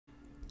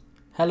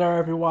Hello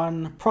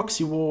everyone,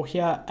 Proxy War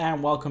here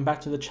and welcome back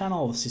to the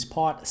channel. This is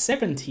part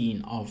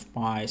 17 of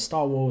my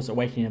Star Wars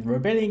Awakening of the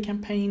Rebellion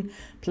campaign,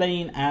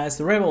 playing as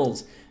the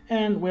Rebels.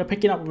 And we're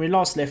picking up where we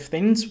last left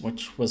things,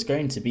 which was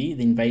going to be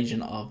the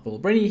invasion of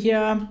Bilbrini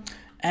here.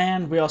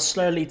 And we are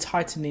slowly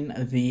tightening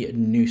the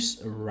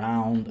noose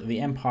around the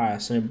Empire.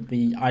 So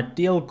the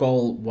ideal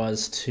goal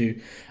was to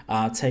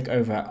take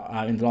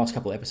over, in the last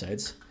couple of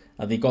episodes,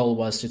 the goal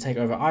was to take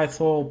over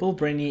Ithor,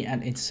 Bilbrini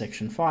and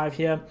Intersection 5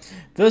 here.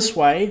 This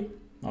way,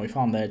 we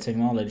found their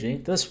technology.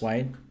 This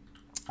way,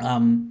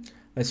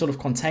 they're sort of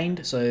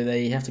contained, so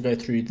they have to go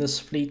through this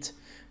fleet,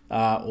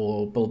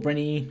 or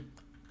Bilbrini,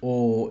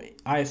 or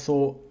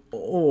Ithor,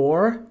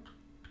 or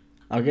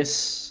I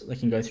guess they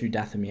can go through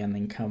Dathomir and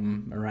then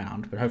come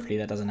around, but hopefully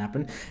that doesn't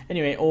happen.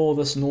 Anyway, all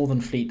this northern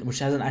fleet, which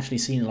hasn't actually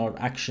seen a lot of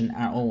action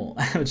at all,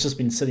 it's just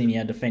been sitting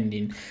here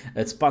defending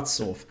its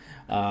butts off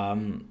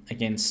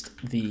against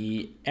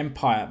the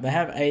Empire. They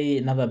have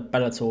another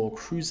Bellator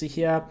cruiser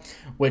here,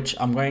 which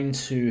I'm going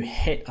to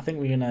hit. I think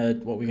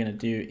what we're gonna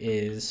do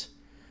is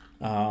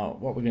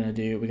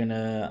we're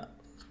gonna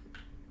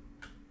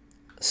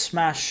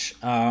smash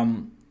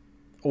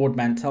Ord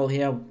Mantell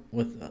here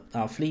with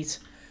our fleet.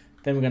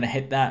 Then we're going to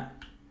hit that,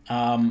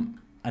 and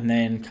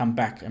then come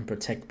back and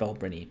protect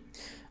Bilbrini.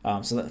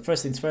 So that,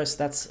 first things first,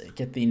 let's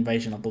get the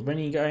invasion of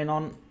Bilbrini going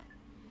on.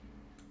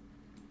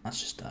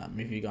 Let's just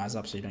move you guys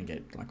up so you don't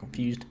get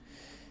confused.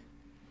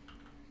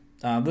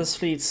 This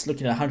fleet's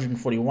looking at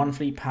 141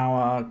 fleet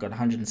power, got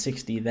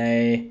 160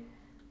 there,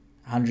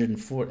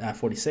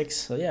 146.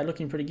 So yeah,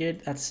 looking pretty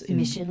good. That's in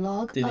mission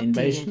log the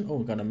invasion. Oh,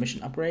 we got a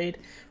mission upgrade.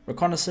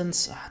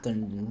 Reconnaissance, I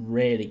don't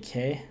really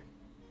care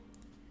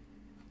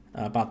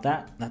about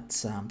that.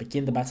 Let's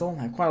begin the battle.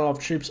 Have quite a lot of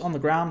troops on the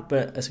ground,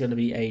 but it's going to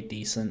be a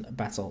decent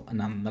battle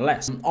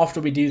nonetheless. After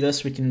we do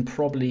this, we can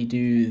probably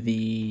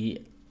do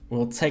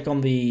we'll take on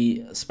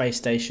the space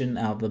station,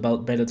 the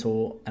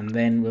Bellator, and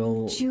then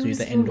we'll do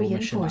the Endor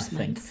mission, I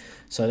think.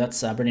 So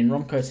that's bringing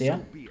Romcoat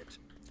here.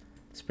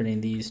 Let's bring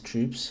in these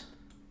troops.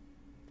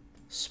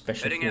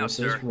 Special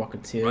Forces,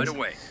 Rocketeers. Right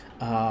away.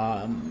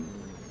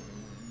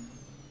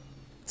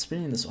 Let's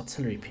bring in this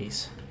artillery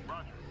piece.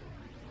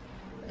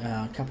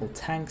 A couple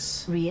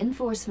tanks.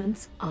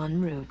 Reinforcements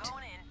en route.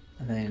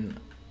 And then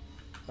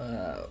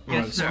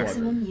yes, sir.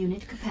 Maximum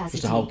unit capacity.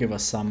 just to help give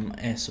us some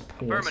air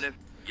support. Affirmative.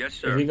 Yes,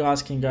 sir. If you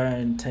guys can go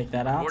and take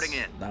that out, Reporting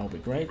in. that will be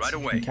great. Right You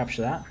away. can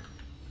capture that.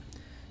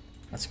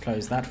 Let's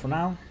close that for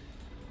now.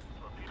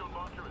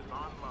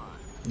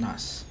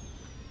 Nice.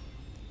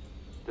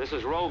 This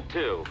is Rogue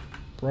 2.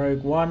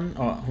 Rogue 1,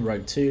 or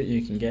Rogue 2,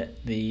 you can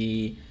get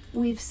the...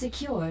 We've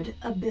secured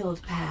a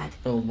build pad.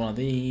 Build one of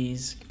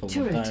these, build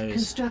one Turret of those.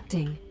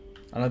 constructing.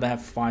 I know they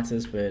have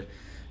fighters, but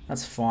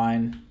that's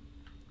fine.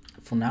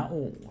 For now,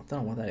 oh, I don't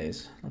know what that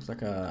is. Looks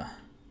like some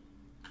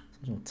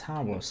sort of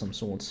tower of some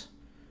sort.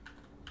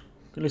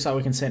 It looks like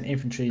we can send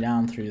infantry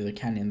down through the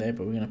canyon there,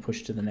 but we're going to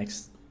push to the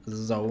next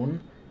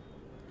zone.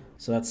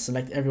 So let's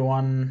select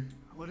everyone.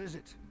 What is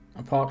it?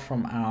 Apart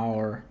from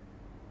our...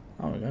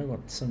 Oh, we go.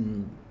 Got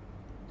some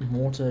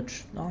mortar.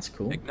 Oh, that's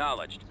cool.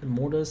 Acknowledged. The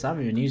mortars. I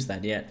haven't even used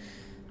that yet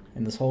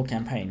in this whole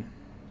campaign.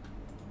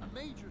 A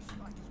major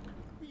strike is what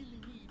we really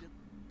need.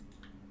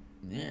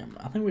 Yeah,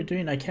 I think we're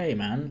doing okay,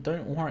 man.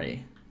 Don't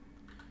worry.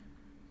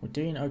 We're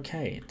doing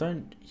okay.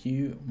 Don't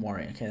you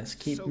worry. Okay, let's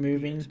keep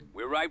moving.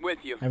 We're right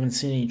with you. Haven't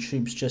seen any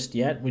troops just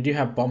yet. We do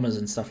have bombers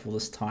and stuff all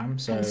this time,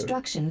 so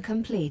Construction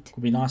complete. it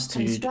would be nice to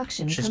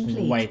Construction just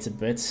complete. wait a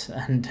bit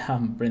and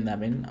bring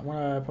them in. I want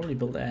to probably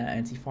build an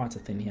anti-fighter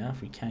thing here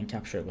if we can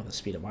capture it with a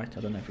speeder bike.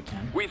 I don't know if we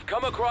can. We've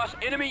come across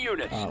enemy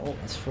units. Oh,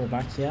 let's fall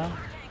back here.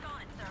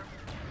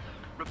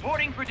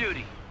 Reporting for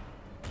duty.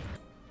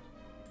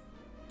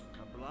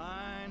 A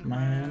blind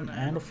Man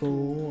and a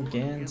fool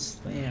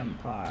against the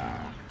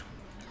Empire.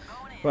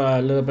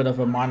 Well, a little bit of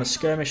a minor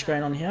skirmish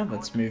going on here.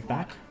 Let's move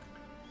back.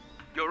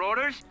 Your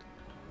orders?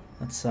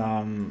 Let's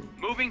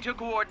Moving to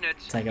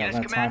coordinates. take out Yes,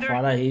 that TIE Commander.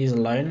 fighter. He's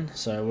alone,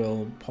 so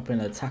we'll pop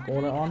in an attack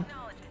order on.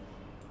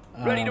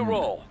 Ready to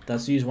roll.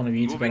 Let's use one of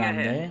you to go Moving down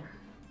ahead. there.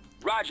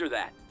 Roger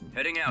that.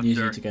 Heading out, Use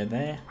sir. you to go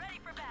there.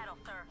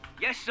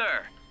 Yes,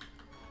 sir.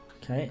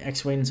 Okay,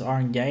 X-Wings are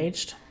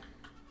engaged.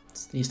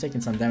 He's taking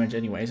some damage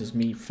anyway, so it's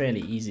me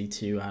fairly easy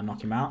to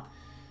knock him out.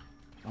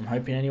 I'm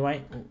hoping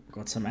anyway. Oh,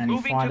 got some Moving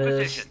to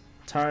anti-fighters, position.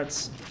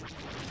 turrets,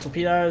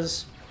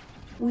 torpedoes.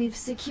 We've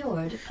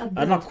secured a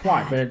build Not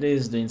quite, pad. but it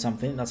is doing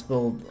something. Let's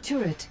build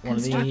Turret one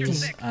of constructing.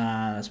 these.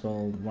 Let's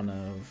build one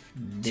of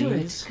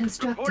Turret these.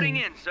 Reporting constructing.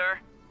 in, sir.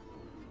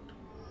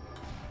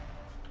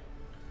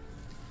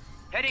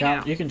 Heading Cal,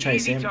 out. you can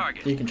chase Easy him.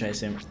 target. You can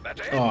chase him.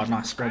 That's it. Oh, nice.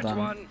 Well Scratch done.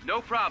 one.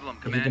 No problem,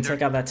 If you Commander. can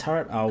take out that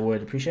turret, I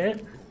would appreciate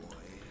it.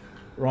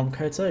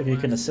 Romcoat, if you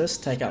can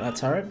assist, take out that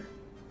turret.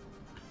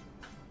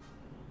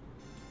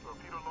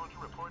 torpedo launcher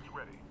reports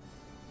ready.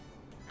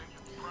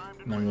 Engines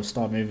primed And then we'll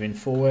start moving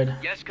forward.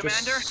 Yes,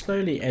 Commander. Just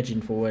slowly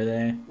edging forward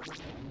there.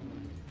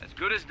 As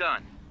good as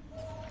done.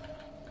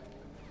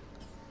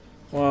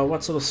 Well,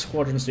 what sort of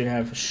squadrons do you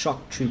have?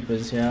 Shock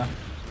troopers here.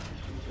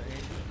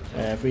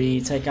 If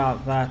we take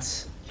out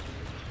that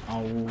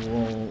I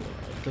will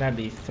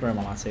gladly throw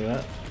my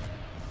lightsaber.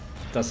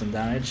 Does some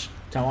damage.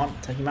 Come on,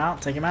 take him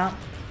out, take him out.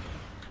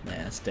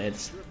 Yeah, it's dead.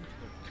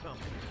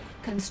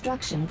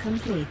 Construction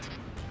complete.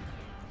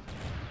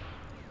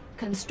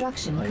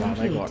 Construction Oh wow,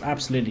 they complete. got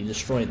absolutely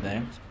destroyed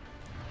there.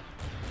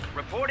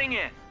 Reporting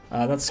in.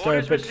 Let's go a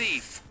Orders bit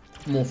received.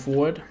 more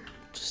forward.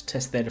 Just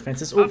test their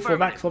defenses. Oh, fall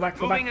back, fall back,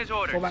 fall back, Moving as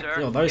ordered, fall back. sir.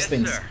 Oh, those Yes,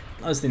 things, sir.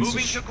 those things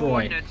Moving to destroy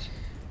coordinates.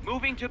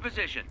 Moving to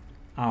position.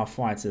 our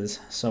fighters.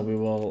 So we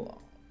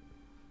will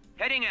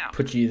Heading out.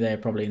 put you there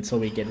probably until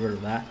we get rid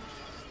of that.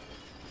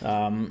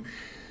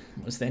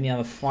 Was there any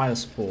other fighter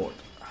support?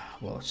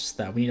 Well, it's just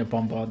that we need to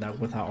bombard that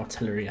with our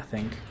artillery, I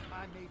think.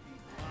 I may be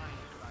blind,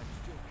 but I'm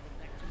still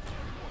connected.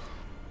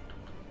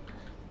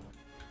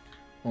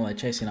 Well, they're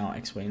chasing our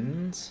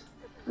X-Wings.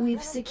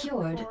 We've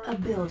secured a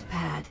build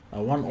pad.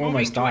 One Moving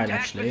almost to died attack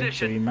actually, so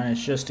position. we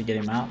managed just to get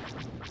him out.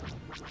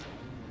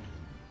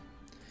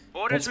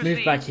 Orders Let's move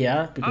received. back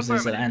here because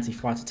there's an Affirmative.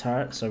 anti-fighter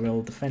turret, so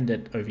we'll defend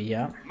it over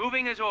here.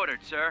 Moving as ordered,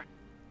 sir.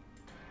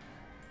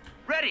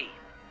 Ready.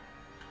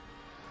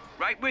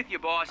 Right with you,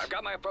 boss. I've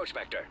got my approach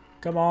vector.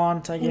 Come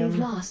on, take We've him.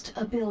 lost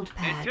a build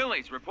pad.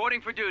 Antilles reporting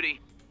for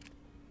duty.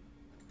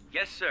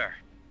 Yes, sir.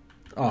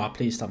 Oh,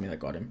 please tell me that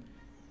got him.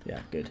 Yeah,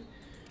 good.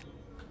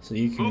 So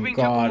you can Moving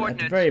to guard at the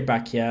coordinates. very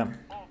back here.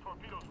 All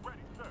torpedoes ready,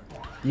 sir.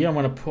 You don't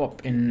want to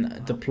pop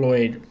in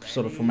deployed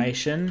sort of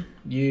formation.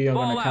 You are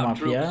going All to come out, up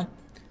troops. here.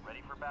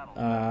 Ready for battle.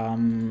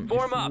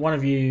 Form If up. one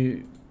of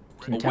you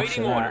can Awaiting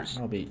capture that, orders.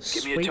 that'll be Give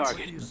sweet. me a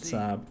target. Let's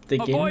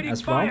dig in Avoiding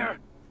as well. fire.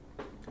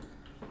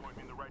 Point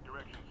me in the right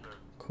direction, sir.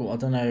 Cool. I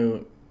don't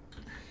know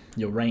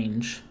your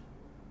range.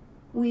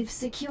 We've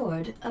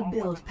secured a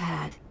build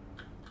pad.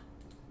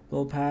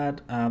 Build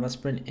pad. Let's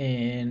bring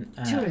in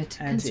Turret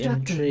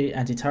anti-infantry,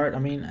 anti-turret. I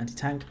mean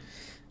anti-tank.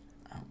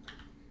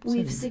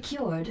 We've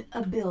secured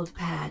a build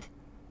pad.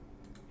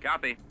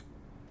 Copy.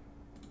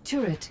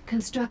 Turret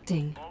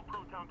constructing. All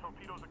proton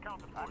torpedoes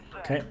accounted for, sir.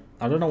 Okay.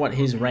 I don't know what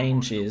his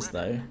range is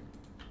though.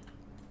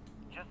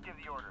 Just give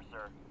the order,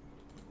 sir.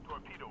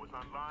 Torpedo is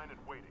online and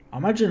waiting. I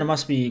imagine it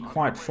must be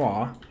quite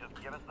far.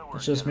 Just give us the word.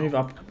 Let's just move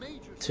up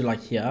to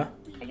like here.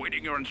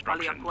 Awaiting your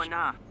instructions.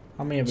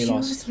 How many have we Choose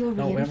lost? your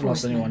No, we haven't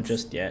lost anyone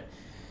reinforcements. just yet.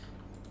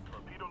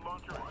 Torpedo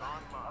launcher is online.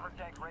 Hover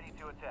tank ready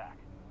to attack.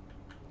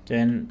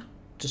 Again,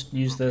 just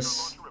use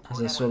this as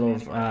a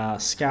sort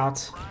of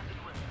scout. Primed and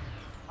ready.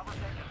 Hover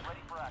tank is ready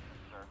for action,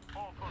 sir.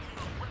 All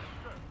torpedoes ready,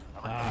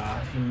 sir.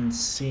 I haven't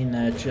seen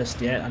her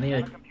just yet.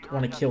 I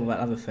want to kill that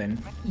other thing.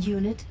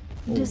 Unit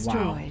Oh wow,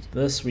 destroyed.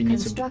 this we need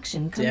to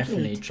Construction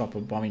definitely complete. drop a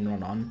bombing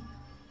run on.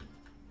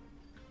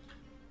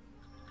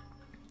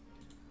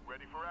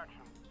 Ready for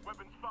action.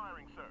 Weapons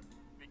firing, sir.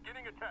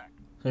 Beginning attack.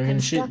 So we can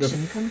shoot the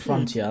Construction complete.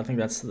 front here. I think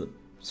that's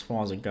as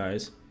far as it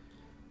goes.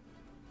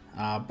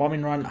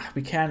 Bombing run,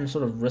 we can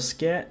sort of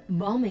risk it.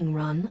 Bombing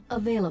run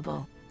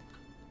available.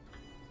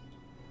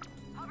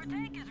 Hover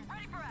tank is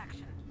ready for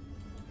action.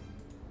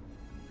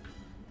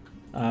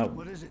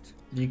 What is it?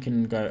 You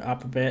can go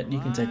up a bit. You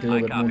can take a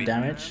little bit more copy.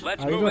 damage.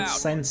 Let's We've move got out.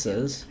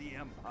 sensors. The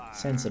Empire.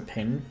 Sensor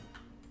pin.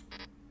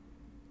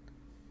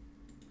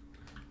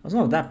 It's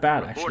not that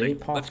bad actually.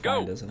 Reporting. Let's go.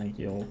 Pathfinders, I think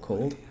you're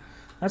called.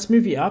 Let's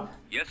move you up,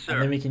 Yes, and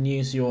then sir. we can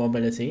use your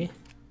ability.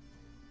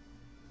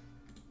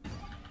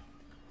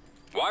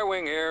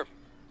 Y-wing here.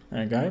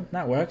 There we go.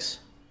 That works.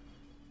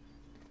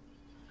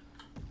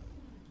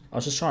 I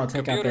was just trying to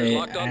take out Computers the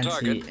locked on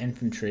target.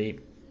 anti-infantry,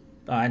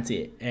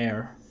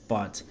 anti-air,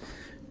 but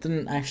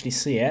didn't actually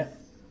see it.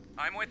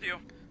 I'm with you.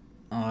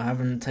 I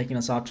haven't taken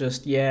us out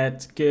just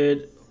yet.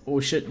 Good. Oh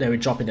shit! There, we're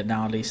dropping it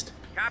now at least.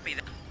 Copy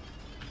that.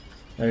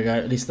 There we go.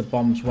 At least the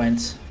bombs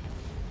went.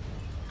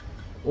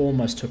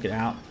 Almost took it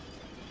out.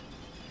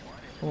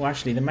 Oh,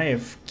 actually, they may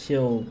have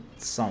killed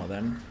some of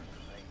them.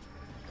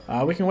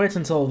 We can wait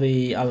until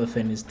the other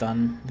thing is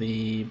done,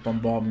 the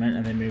bombardment,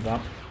 and then move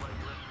up.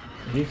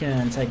 If you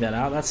can take that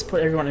out, let's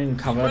put everyone in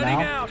cover Spreading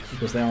now, out.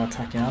 because they are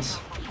attacking us.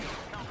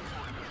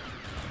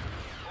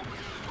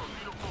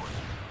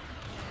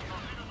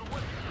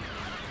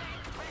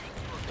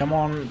 Come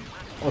on,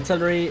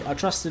 artillery, I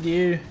trusted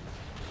you.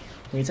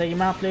 Can you take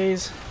him out,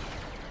 please?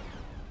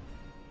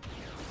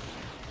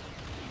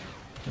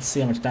 Let's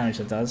see how much damage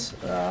that does.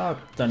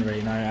 Don't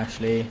really know,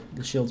 actually.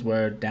 The shields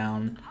were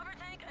down. Hover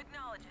tank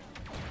acknowledged.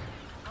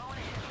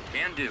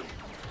 Can do.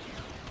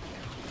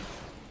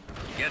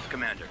 Yes,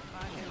 Commander.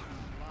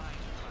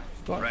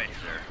 Got Right,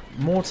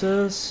 sir.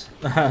 mortars.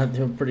 They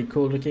were pretty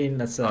cool looking.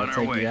 Let's On our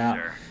take way, you out.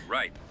 sir.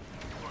 Right.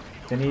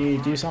 Can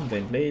you do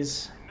something,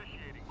 please?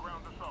 Initiating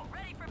ground assault.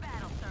 Ready for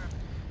battle,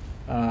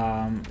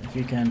 sir. If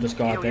you can just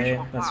guard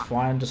there, that's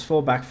fine. Just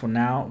fall back for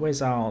now.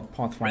 Where's our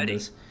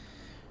Pathfinders?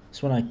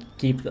 Just want to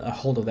keep a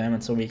hold of them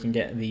until we can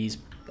get these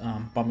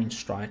bombing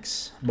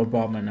strikes,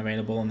 bombardment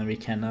available, and then we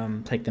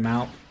can take them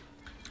out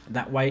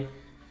that way.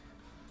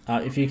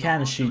 If you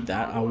can shoot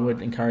that, I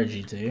would encourage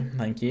you to.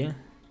 Thank you.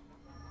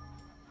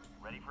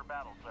 Ready for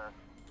battle, sir.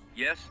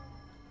 Yes.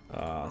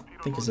 I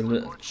think it's a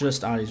little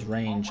just out of his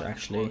range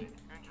actually. Engines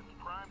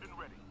primed and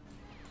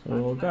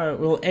ready. So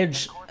we'll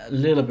edge a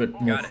little bit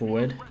more Got it.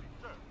 forward.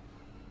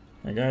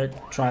 There you go.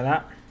 Try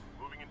that.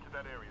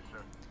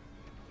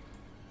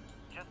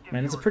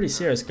 Man, it's a pretty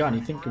serious gun.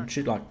 You think it would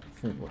shoot like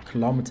from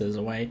kilometers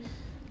away.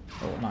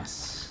 Oh,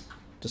 nice.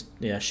 Just,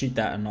 yeah, shoot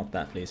that and not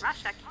that, please.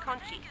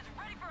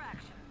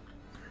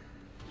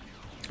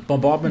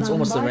 Bombardment's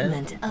almost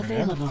Bombardment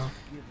available.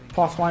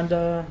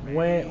 Pathfinder,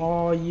 where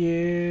are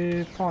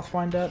you?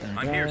 Pathfinder, there we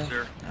I'm go. here,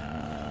 sir.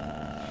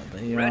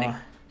 There you Ready.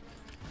 are.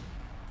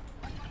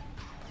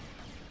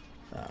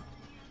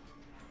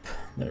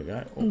 There we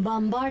go. Oh,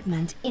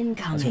 Bombardment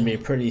incoming. that's gonna be a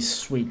pretty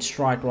sweet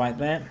strike right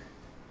there.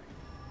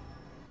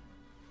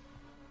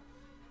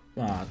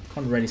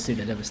 Can't really see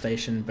the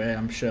devastation, but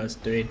I'm sure it's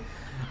doing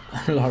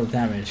a lot of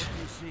damage.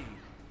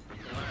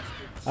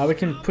 We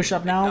can push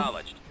up now.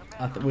 Acknowledged.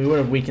 We would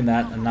have weakened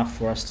that enough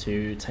for us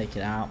to take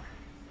it out.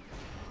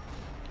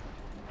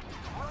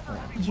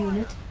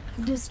 Unit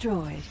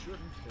destroyed.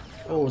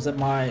 Oh, is that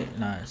my...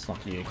 No, it's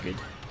not you. Good.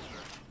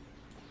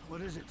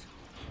 What is it?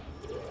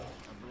 A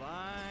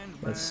blind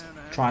Let's man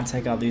try and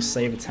take out these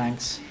saber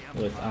tanks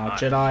with our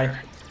Jedi.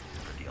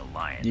 The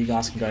Alliance. You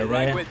guys can go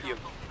Right there. with you.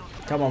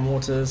 Come on,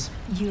 mortars.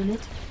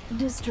 Unit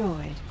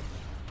destroyed.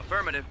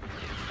 Affirmative.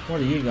 What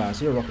are you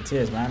guys? You're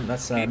Rocketeers, man.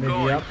 Let's Keep move you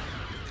going. up.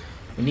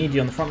 We need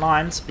you on the front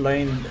lines,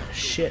 blowing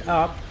shit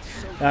up.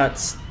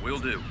 That's... Will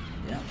do.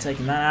 Yeah,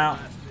 taking that out.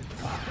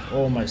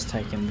 Almost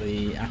taking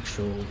the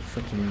actual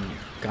freaking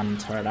gun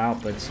turret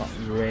out, but it's not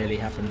really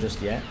happened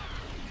just yet.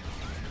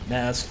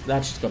 Yeah, that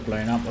just got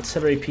blown up.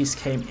 Artillery piece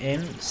came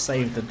in,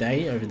 saved the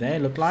day over there,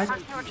 looked like.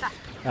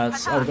 Oh,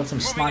 we've got some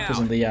snipers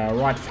on the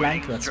right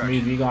flank. Let's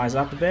move you guys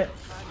up a bit.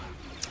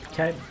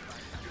 Okay,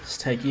 let's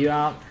take you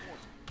out.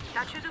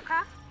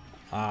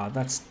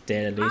 That's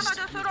dead at least.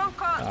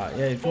 Yeah,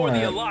 if you For the want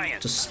to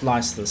Alliance. just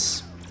slice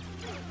this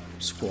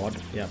squad,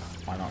 yep,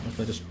 why not? If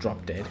they just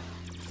drop dead.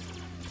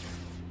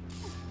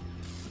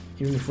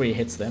 Even before he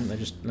hits them, they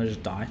just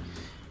die.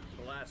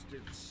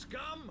 blasted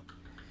scum.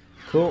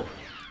 Cool.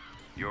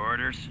 Your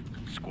orders.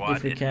 Squad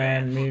If we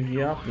can advance. move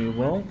you up, we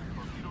will.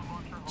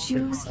 Choose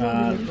your Looks like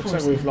we've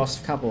reinforcements.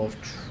 lost a couple of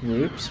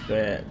troops,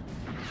 but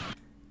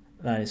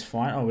that is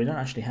fine. Oh, we don't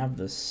actually have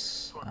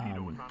this.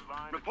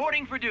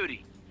 Reporting for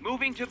duty.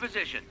 Moving to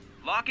position.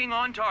 Locking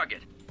on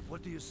target.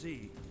 What do you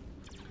see?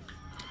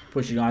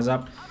 Push you guys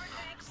up.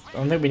 I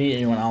don't think we need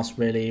anyone else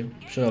really.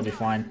 Sure, it'll be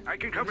fine. I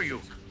can cover you.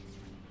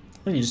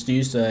 I think you just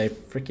used a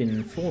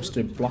freaking force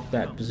to block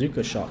that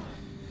bazooka shot.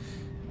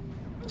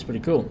 That's pretty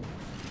cool.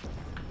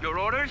 Your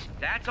orders?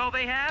 That's all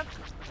they have?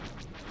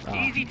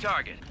 Easy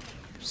target.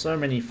 So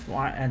many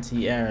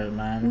anti-air,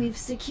 man. We've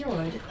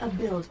secured a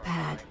build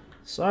pad.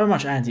 So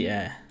much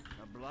anti-air.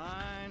 A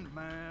blind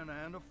man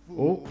and a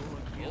fool.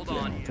 Oh, Hold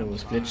on. thought it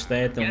was glitched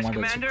there. Then Yes, wanted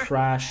Commander? to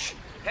crash.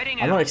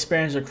 Heading I'm not out.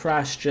 experiencing a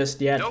crash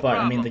just yet, No but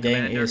I mean problem, the game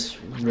Commander. is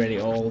really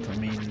old. I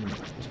mean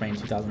it was made in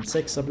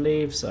 2006, I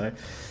believe. So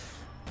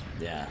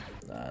yeah,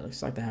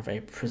 looks like they have a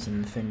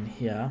prison thing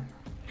here.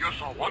 You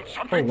shall want Oh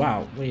something?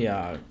 wow, we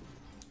go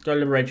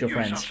liberate your You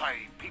shall friends. say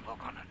people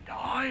gonna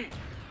die?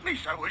 Me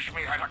so wish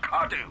me had a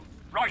card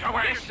right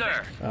away. Yes,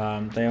 sir.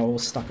 They are all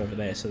stuck over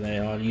there, so they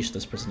are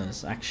useless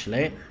prisoners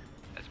actually.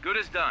 As good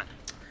as done.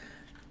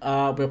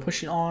 We're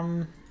pushing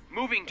on.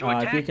 Moving to If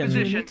you attack can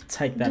position.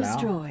 take that out,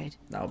 Destroyed.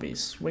 that'll be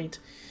sweet.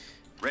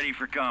 Ready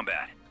for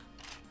combat.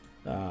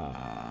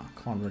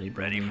 Can't really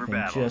bring Ready for anything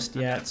battle. just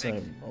yet.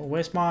 So, oh,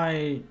 where's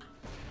my?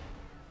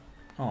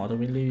 Oh, did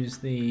we lose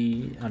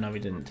the? Oh no, we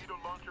didn't.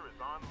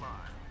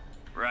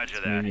 Roger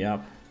Move that. you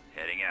up.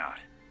 Heading out.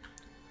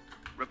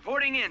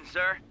 Reporting in,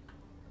 sir.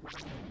 I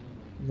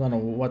don't know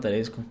what that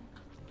is.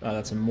 Oh,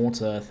 that's a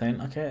mortar thing.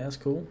 Okay, that's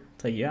cool.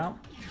 Take you out.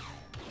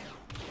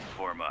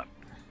 Form up.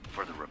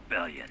 For the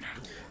rebellion.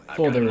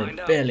 For the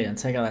rebellion.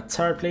 Take out that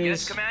turret, please.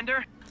 Yes,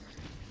 Commander.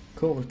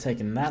 Cool, we've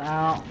taken that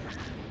out.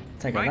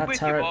 Take out Right that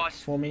with you, turret boss.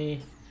 for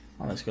me.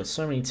 Oh, it's got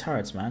so many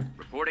turrets, man.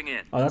 Reporting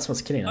in. Oh, that's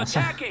what's killing us.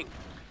 Attacking.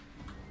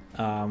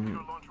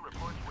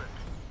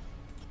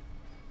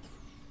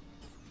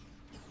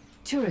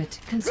 Turret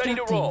Ready constructing.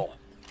 to roll.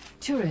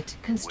 Turret Waiting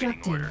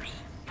constructing. orders.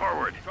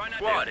 Forward.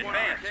 Squad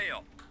advance.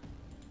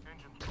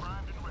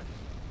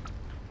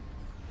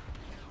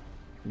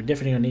 We're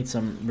definitely gonna need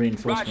some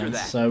reinforcements,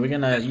 that. so we're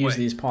gonna This use way.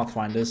 these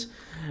pathfinders.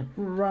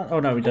 Run. Oh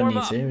no, we don't Form need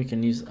up. to. We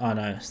can use. Oh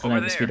no, it's the Over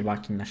Navy speeder there.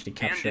 bike can actually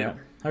Can capture do. it.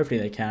 Hopefully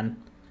they can.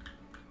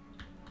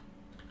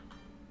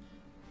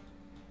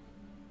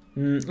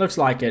 Looks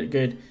like it.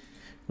 Good.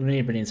 We need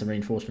to bring in some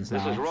reinforcements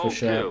now for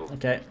sure.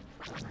 Okay.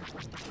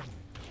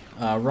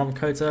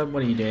 Romkota,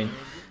 what are you doing?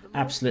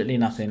 Absolutely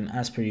nothing,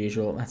 as per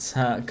usual. Let's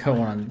go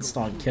on and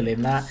start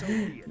killing that.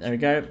 There we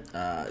go.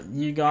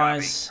 You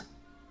guys,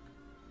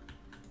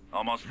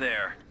 Almost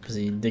there.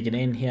 busy digging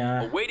in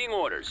here. Awaiting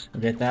orders.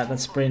 We'll get that.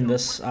 Let's bring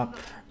this up.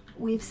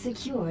 We've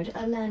secured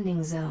a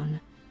landing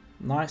zone.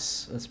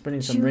 Nice. Let's bring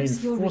in some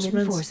Choose your reinforcements.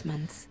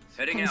 reinforcements.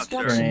 Heading out,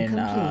 sir. Bring Construction in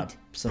complete.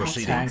 some At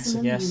tanks, I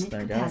maximum guess. unit There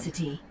we go.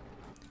 capacity.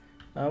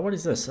 What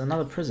is this?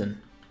 Another prison.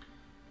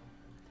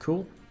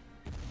 Cool.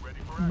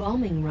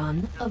 Bombing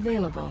run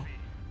available.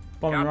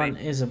 Bombing Copy. run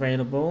is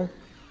available.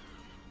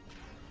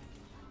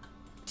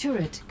 Turret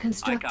I copy.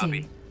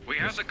 constructing. We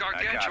have the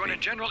Gargantuan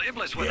and General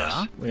Iblis with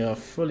us. We are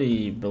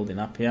fully building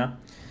up here.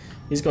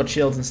 He's got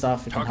shields and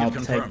stuff. We can help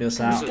take this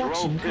out.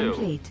 Construction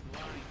complete.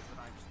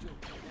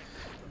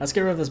 Let's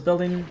get rid of this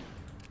building.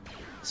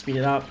 Speed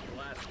it up.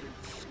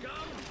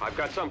 I've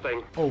got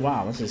something. Oh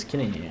wow, this is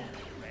killing you.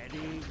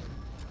 Ready?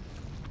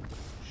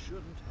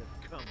 Shouldn't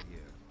have come here.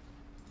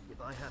 If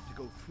I have to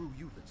go through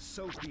you, then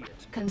so be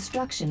it.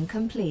 Construction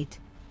complete.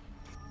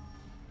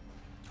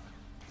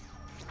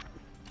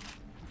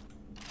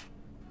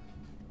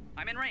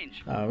 I'm in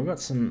range. We've got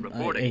some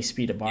Reporting. a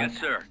speeder bike. Yes,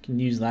 sir. Can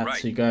use that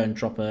Right. to go and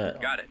drop it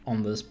Got it.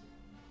 on this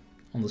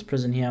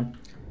prison here.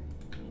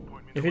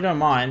 If you don't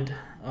mind,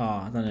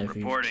 I don't know if you've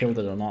Reporting. killed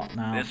it or not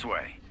now. This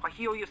way. I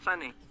heal you,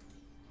 Sonny.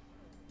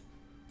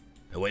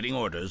 Awaiting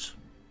orders.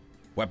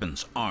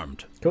 Weapons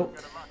armed. Cool.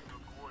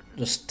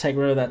 Just take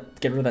rid of that.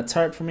 Get rid of that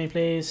turret for me,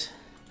 please.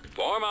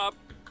 Form up.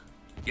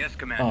 Yes,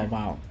 Commander. Oh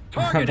wow,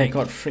 they Targeting.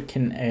 got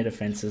freaking air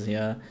defenses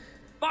here.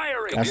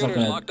 Firing. That's not Computers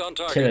gonna locked on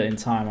target. kill it in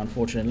time,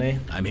 unfortunately.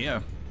 I'm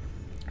here.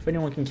 If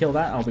anyone can kill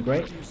that, that'll be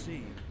great.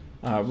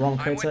 Wrong I'm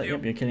quota. with you.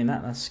 Yep, you're killing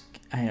that. That's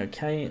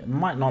okay. It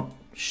might not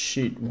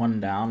shoot one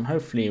down.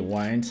 Hopefully it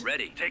won't.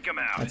 Ready. Take him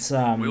out. Let's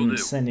Will do.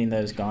 send in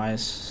those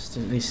guys to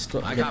at least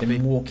I get copy.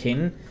 them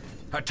walking.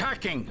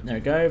 Attacking. There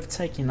we go.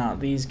 Taking out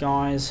these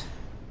guys.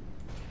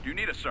 You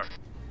need us, sir.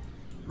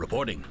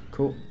 Reporting.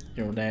 Cool.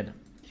 You're all dead.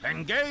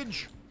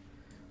 Engage.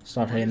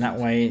 Start heading that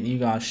way. You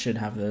guys should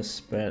have this,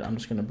 but I'm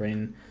just gonna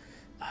bring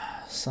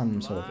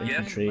some sort of Yes.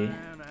 infantry.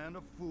 Man and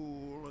a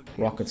fool against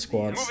Rocket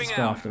squads. Moving Let's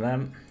go out. after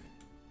them.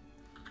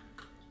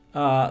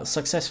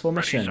 Successful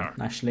mission. sir.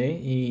 Actually,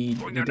 he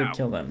Going did there now.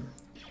 kill them.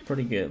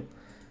 Pretty good.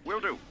 Will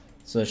do.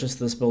 So it's just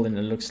this building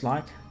it looks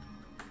like.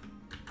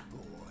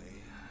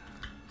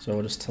 So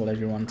we'll just tell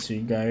everyone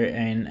to go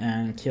in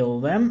and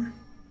kill them.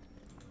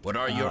 What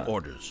are your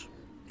orders?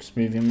 Just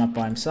move him up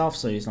by himself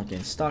so he's not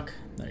getting stuck.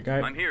 There you go.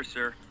 I'm here,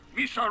 sir.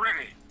 Me so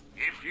ready.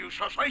 If you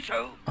so say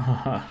so.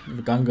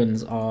 The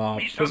Gungans are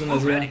He's so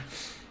prisoners ready. here.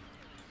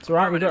 It's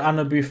alright, we've got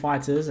Anabu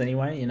fighters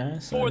anyway, you know,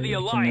 so For the we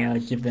can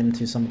Alliance. give them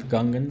to some of the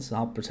Gungans to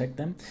help protect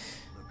them.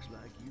 Looks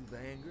like you've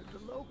angered the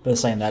local. But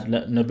saying that,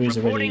 Naboo's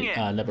already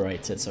Reporting in.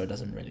 liberated, so it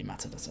doesn't really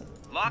matter, does it?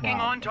 Locking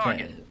Wow, on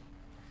target. okay.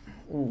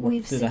 Ooh, what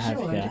We've do they have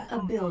secured here? a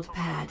build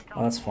pad.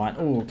 Oh, that's fine.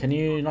 Oh, can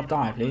you not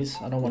die, please?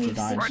 I don't want you We've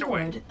dying.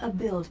 secured a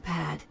build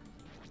pad.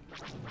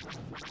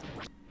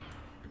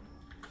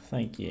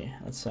 Thank you.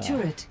 Let's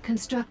Turret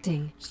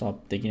constructing.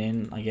 stop digging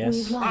in, I We've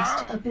guess.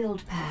 lost a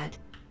build pad.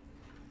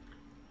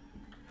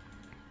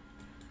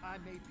 I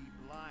may be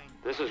blind.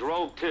 This is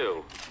Rogue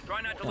 2.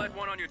 Try not to let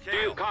one on your Do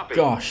you tail. copy?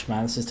 Gosh,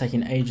 man, this is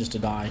taking ages to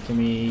die. Can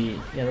we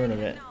get rid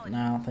of it?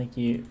 No, thank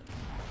you.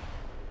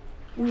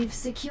 We've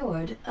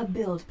secured a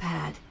build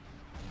pad.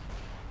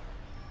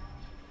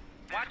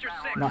 Watch your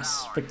six.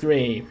 Nice.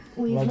 Victory.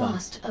 We've Well done.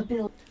 lost a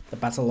build. The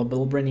Battle of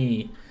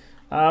Bilbrini.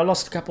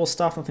 Lost a couple of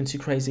stuff, nothing too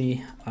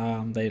crazy.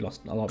 They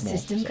lost a lot more.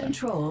 System so.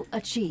 control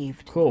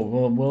achieved. Cool.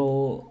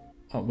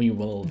 We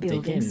will dig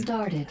Building in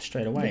started.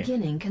 straight away.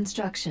 Beginning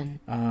construction.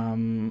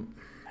 Who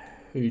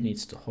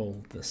needs to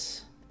hold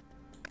this?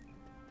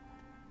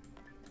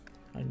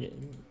 I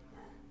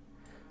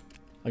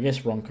guess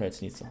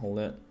Roncoats needs to hold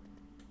it.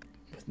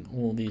 With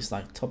all these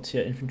like top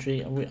tier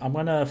infantry. I'm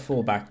gonna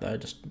fall back though.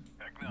 Just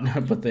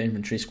put the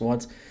infantry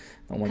squads.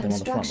 Don't want them on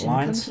the front Construction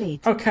lines.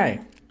 complete.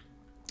 Okay.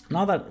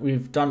 Now that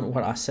we've done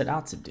what I set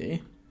out to do,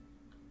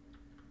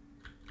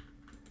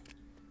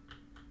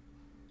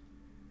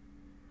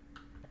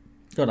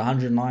 got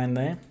 109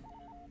 there.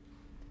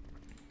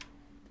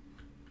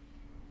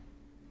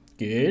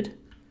 Good.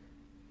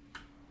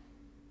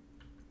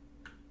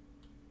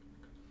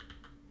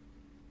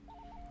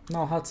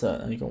 Now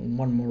Hutter, you got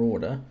one more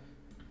order.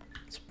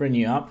 Let's bring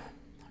you up.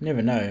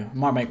 Never know,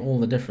 might make all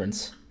the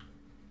difference.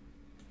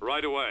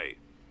 Right away.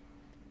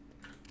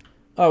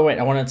 Oh wait,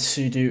 I wanted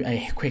to do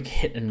a quick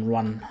hit and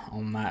run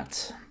on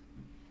that.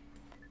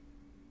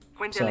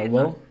 So I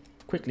will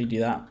quickly do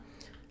that.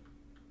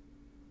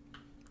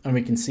 And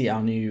we can see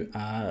our new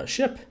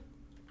ship.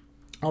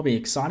 That'll be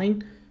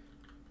exciting.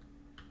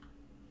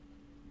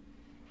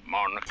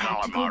 Mon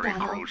Tactical calamari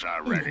battle. crews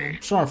are ready.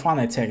 Just trying to find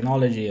their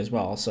technology as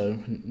well, so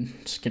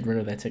just get rid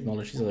of their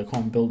technology so they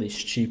can't build these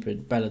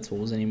stupid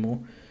Bellators anymore.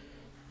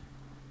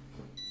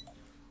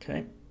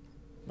 Okay.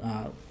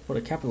 Put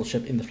a capital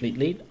ship in the fleet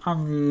lead.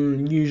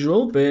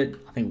 Unusual, but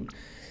I think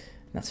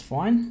that's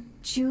fine.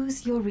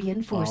 Choose your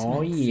reinforcements.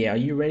 Oh yeah, are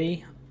you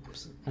ready?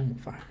 Oh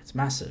fuck, it's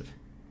massive.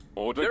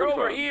 Order They're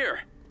over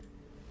here.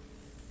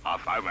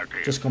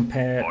 Affirmative. Just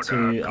compare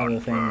Order to other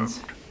things.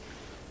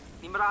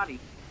 confirmed. Imrati.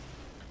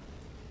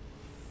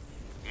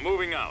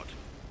 Moving out.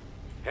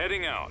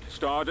 Heading out.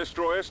 Star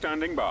Destroyer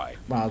standing by.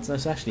 Wow, it's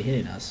actually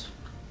hitting us.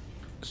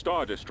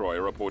 Star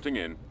Destroyer reporting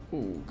in.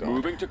 Oh god.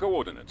 Moving to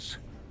coordinates.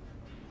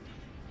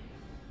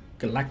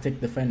 Galactic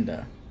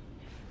Defender.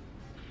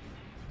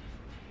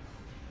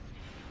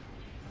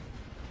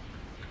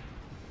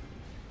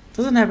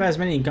 Doesn't have as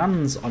many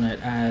guns on it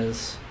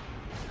as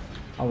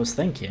I was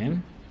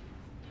thinking.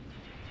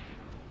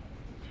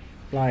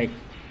 Like,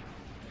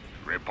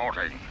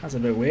 Reporting. that's a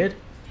bit weird.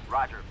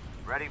 Roger.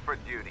 Ready for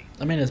duty.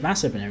 I mean, it's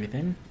massive and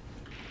everything.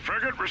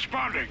 Frigate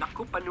responding.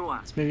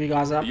 Let's move you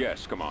guys up.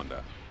 Yes,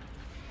 Commander.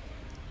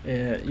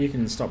 You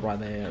can stop right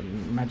there.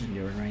 Imagine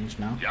you're in range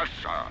now. Yes,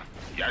 sir.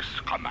 Yes,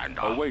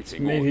 Commander.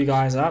 Awaiting Move you orders.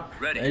 guys up.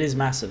 Ready. It is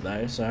massive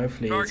though, so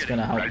hopefully it's going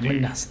to help Ready.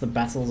 win us the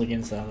battles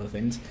against the other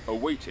things.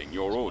 Awaiting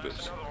your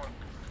orders.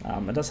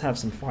 It does have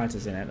some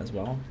fighters in it as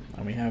well,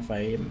 and we have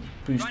a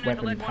boost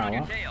weapon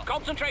power.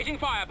 Concentrating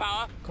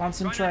firepower.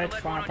 Concentrate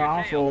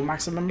firepower for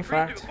maximum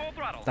effect.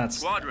 That's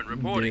Squadron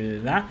reporting.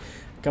 do that.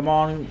 Come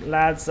on,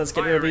 lads, let's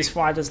get rid of these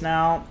fighters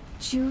now.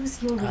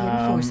 Choose your I don't know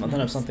if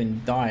reinforcements.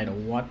 something died or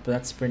what, but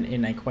let's bring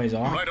in a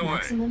quasar. Right away.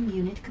 Maximum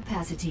unit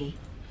capacity.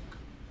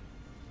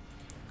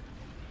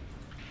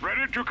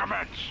 Ready to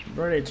commence.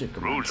 Ready to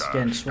commence.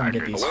 Again, just want to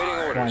get these Awaiting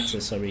orders.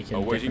 fighters so we can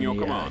Awaiting your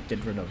definitely command.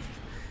 get rid of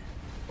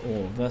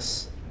all of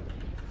this.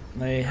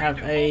 They have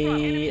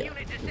a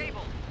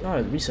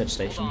research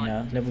station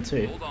here, level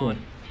 2. Cool.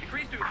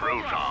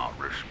 Cruiser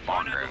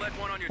responding.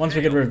 Once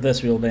we get rid of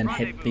this, we'll then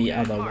hit the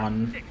other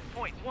one.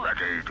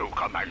 Ready to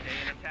commence.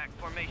 Attack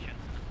formation.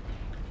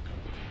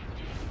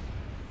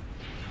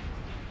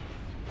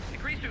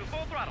 Decrease to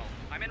full throttle.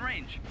 I'm in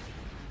range.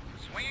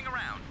 Swinging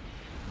around.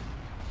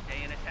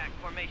 Stay in attack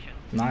formation.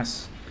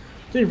 Nice.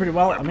 Doing pretty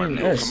well. I mean,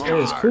 it is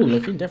cool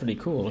looking.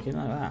 Definitely cool looking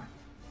like that.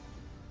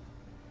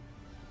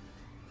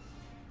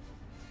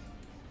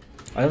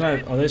 I don't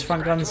know. Are those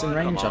front guns in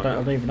range? I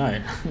don't even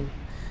know.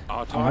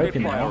 Our I'm target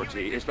hoping they are.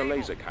 priority is the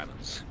laser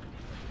cannons.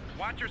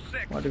 Watch your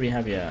six. What do we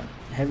have here?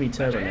 Heavy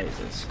turbo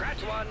lasers. Scratch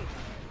one.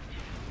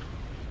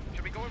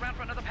 Should we go around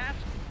for another pass?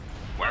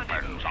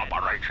 Weapons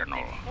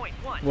operational. Point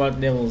one. What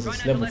level is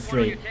this? Try not to Level let one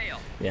on 3. your tail.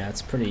 Yeah,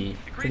 it's pretty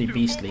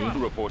beastly.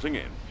 Reporting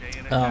in. Stay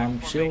in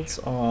attack Shields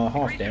are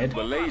half dead. The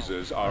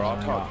lasers are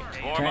our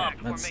target. Okay,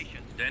 let's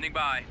Standing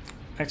by.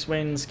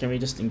 X-Wings, can we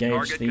just engage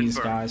Target these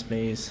confirmed. guys,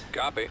 please?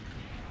 Copy.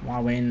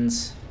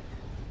 Y-Wings.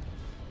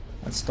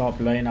 Let's start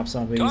blowing up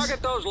some of these.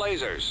 those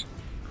lasers.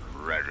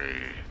 Ready.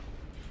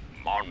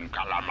 Mon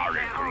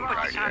Calamari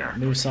cruiser here.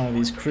 Move some of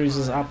these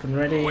cruisers up and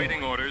ready.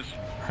 Waiting orders.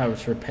 Hope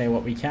to repair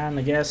what we can,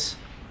 I guess.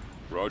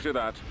 Roger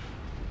that.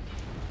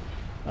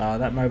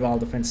 That mobile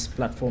defense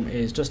platform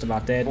is just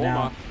about dead Form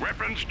now. up.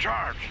 Weapons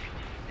charged.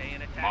 Stay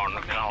in attack Mon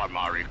formation.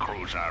 Calamari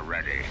cruiser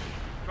ready.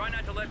 Try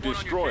not to let one on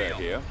Destroyer your tail.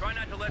 here. Try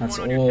not to let That's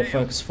one on all your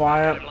tail. focus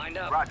fire. Lined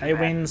up.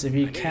 A-Wings, if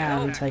you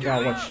can, take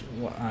out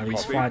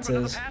these Copy.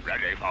 fighters.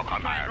 Ready for Try and draw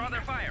command.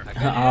 their fire.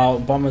 Our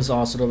bombers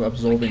are sort of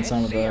absorbing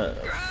some of the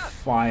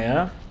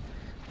fire.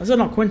 Is there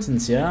not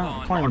Quinton's here?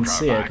 I can't even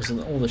see it because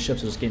all the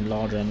ships are just getting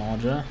larger and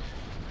larger.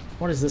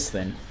 What is this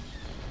then?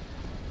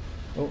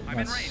 Oh, I'm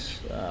in that's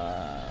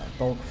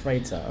bulk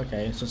freighter.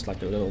 Okay, it's just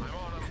like a little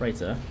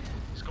freighter.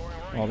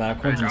 Well,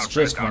 that Quinton's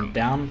just went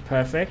down.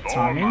 Perfect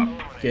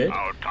timing. Good.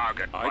 Our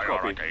target I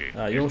copy.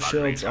 priority. Your is the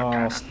shields laser are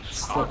cannons.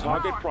 still Our up.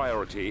 target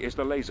priority is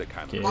the laser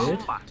cannons. Good.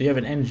 Do you have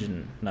an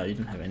engine? No, you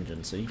don't have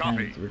engine, so you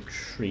Copy. can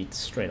retreat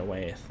straight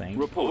away, I think.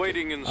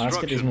 Reporting. Let's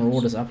get these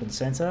marauders up in the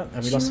center.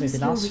 Have we lost Choose anything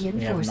your else? We have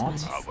not.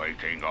 reinforcements.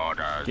 Awaiting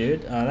orders.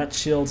 Good. That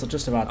shields are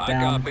just about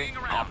down.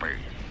 Copy.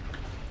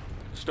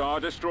 Star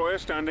Destroyer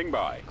standing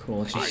by. Cool.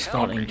 Let's just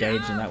start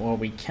engaging that while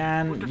we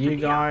can. You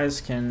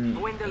guys can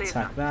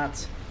attack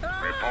that.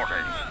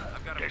 Reporting.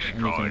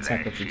 And you can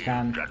attack what you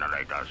can.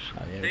 Generators.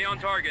 Oh, yeah. Stay on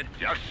target.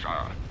 Yes,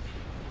 sir.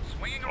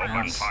 Swinging Open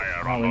around.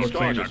 fire Oh, on we're those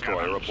Star looking. laser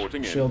Destroyer cannons.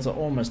 reporting in. Shields are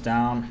almost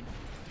down.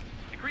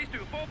 Decrease to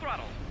full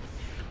throttle.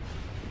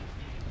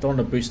 Don't want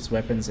to boost its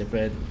weapons if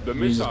it The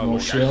uses missile more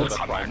launchers are shields.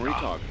 the primary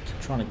target.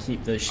 Trying to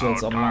keep those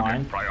shields Our online.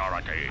 target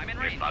priority I'm in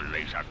is range. the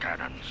laser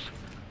cannons.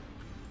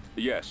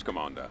 Yes,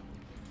 Commander.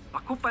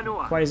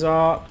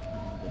 Quasar,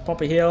 pop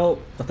a heal.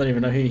 I don't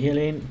even know who you're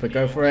healing, but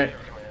go for it.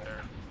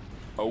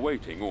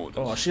 Awaiting orders.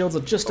 Oh, shields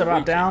are just about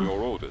Awaiting down. your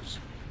orders.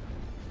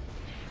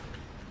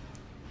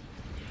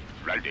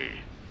 Ready.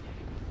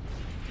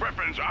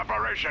 Weapons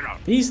operational.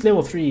 These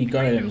level 3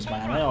 golems,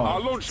 man, they Our are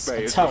launch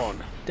bay is tough,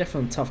 gone.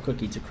 definitely a tough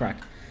cookie to crack.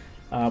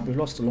 We've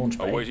lost the launch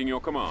bay. Awaiting your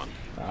command.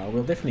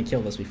 We'll definitely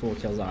kill this before it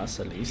kills us,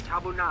 at least.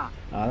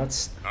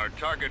 That's Our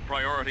target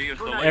priority is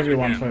the laser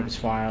everyone cannons. focus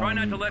fire Try on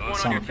not to let one on your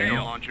something.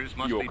 tail. Launchers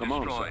must Your be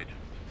command, destroyed.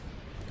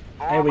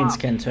 A-Wings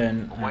can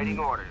turn and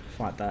orders.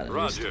 fight that at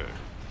least. Roger.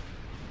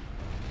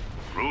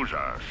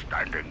 Cruiser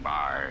standing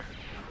by.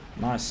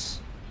 Nice.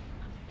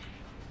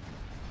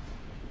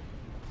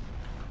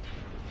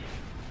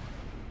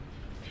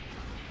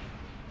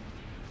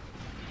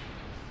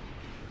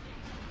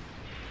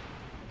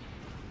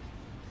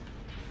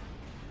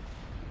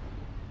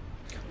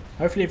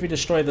 Hopefully if we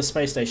destroy the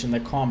space station they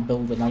can't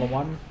build another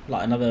one,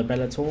 like another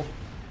Bellator.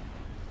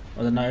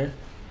 I don't know.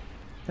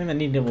 I think they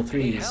need level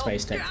 3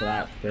 space tech for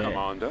that, but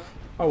Commander.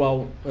 oh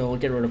well, we'll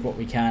get rid of what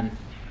we can.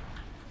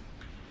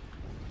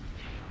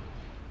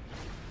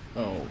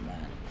 Oh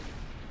man.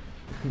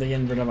 They're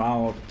getting rid of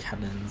our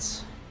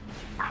cannons.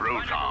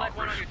 Cruiser Try not to let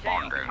one on your tail.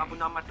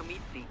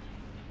 responding.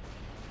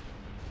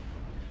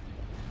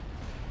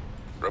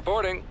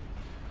 Reporting.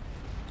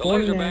 The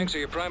Reporting laser in. banks are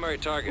your primary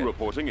target.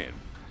 Reporting in.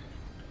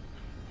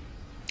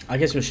 I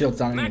guess your shield's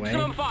done anyway.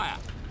 Maximum fire.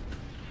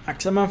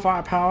 Maximum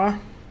firepower.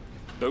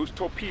 Those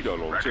torpedo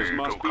launchers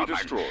must be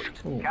destroyed.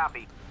 Ooh.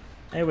 Copy.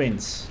 He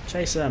wins.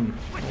 Chase him.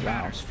 Oh,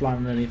 wow, it's flying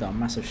underneath our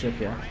massive ship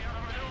here.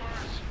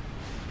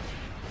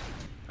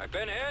 I've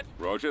been hit.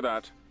 Roger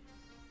that.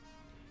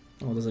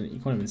 Oh, doesn't you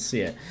can't even see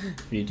it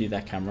if you do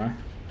that camera.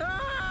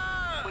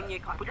 When you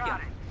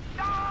got it.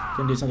 You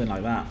can do something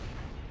like that.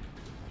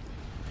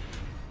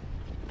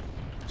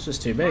 It's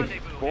just too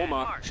big. Form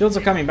up. Shields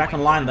are coming back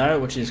online though,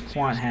 which is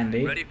quite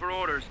handy. Ready for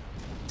orders.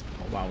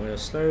 Oh, wow, we're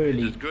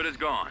slowly As good as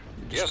gone.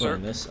 Yes, sir.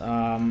 destroying this.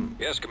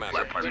 Yes,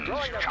 Commander.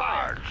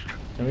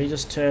 Can we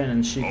just turn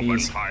and shoot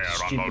these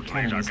stupid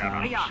cannons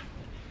now?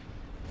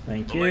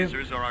 Thank The you.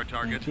 lasers are our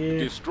target. Thank you.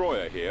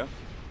 Destroyer here.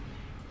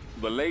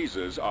 The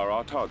lasers are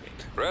our target.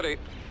 Ready.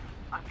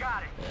 I've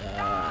got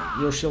it.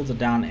 Your shields are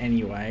down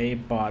anyway,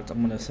 but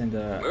I'm gonna send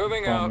the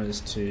Moving out. bombers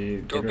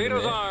to get rid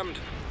of Torpedoes it. armed.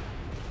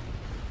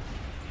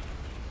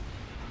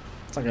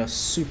 It's like a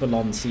super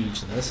long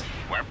siege. This.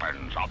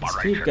 Weapons Let's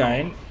operational. keep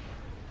going.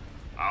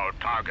 Our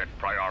target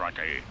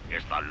priority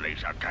is the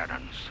laser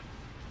cannons.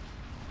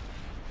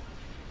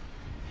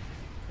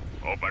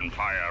 Open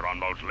fire on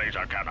those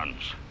laser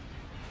cannons.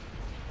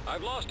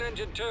 I've lost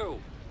engine 2.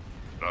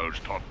 Those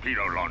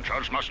torpedo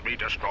launchers must be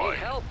destroyed.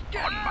 Need help?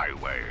 On my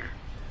way.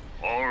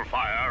 All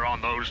fire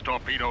on those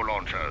torpedo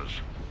launchers.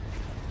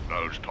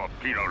 Those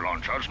torpedo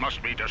launchers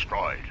must be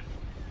destroyed.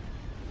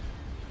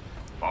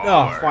 Oh,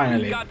 Forward.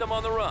 finally. Got them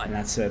on the And run.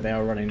 that's it. They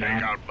are running Take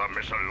now. out the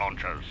missile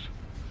launchers.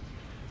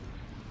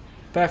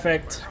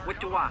 Perfect. What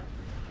do I?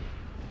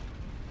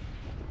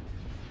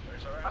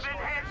 I've been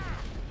hit.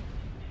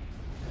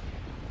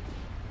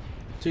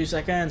 2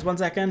 seconds. 1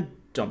 second.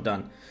 Job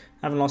done.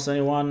 Haven't lost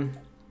anyone.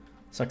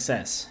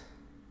 Success.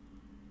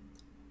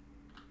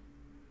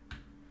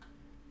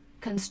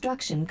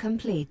 Construction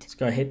complete. Let's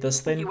go hit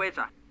this thing. You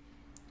sir.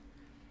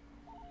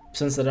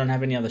 Since they don't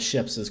have any other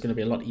ships, it's going to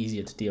be a lot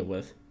easier to deal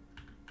with.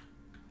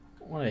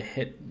 I want to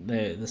hit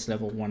this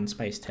level 1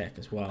 space tech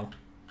as well.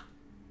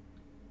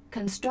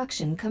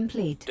 Construction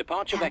complete.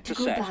 Departure vector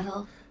Tactical set.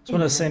 battle. Just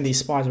want to send these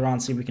spies around,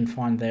 see if we can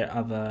find their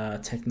other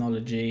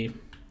technology.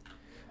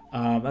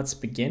 Let's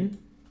begin.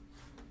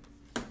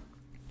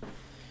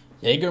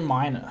 Jaeger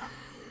Miner.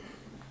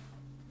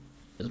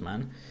 Yes,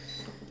 man.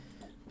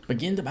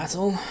 Begin the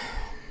battle.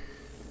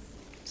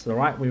 It's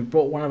alright, we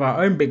brought one of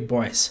our own big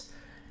boys.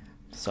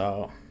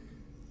 So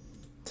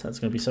it's going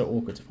to be so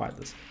awkward to fight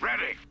this.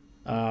 Ready.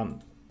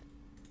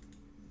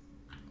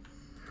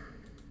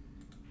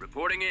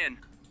 Reporting in.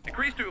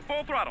 Increase to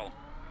full throttle.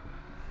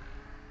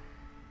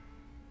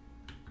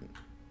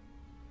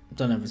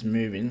 Don't know if it's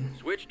moving.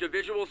 Switch to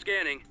visual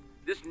scanning.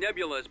 This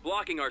nebula is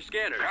blocking our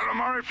scanners.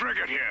 Calamari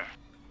frigate here.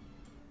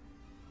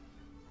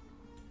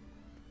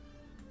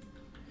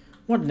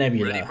 What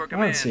nebula? Ready for I don't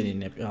command. see any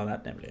nebula. Oh,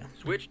 that nebula.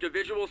 Switch to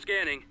visual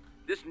scanning.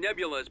 This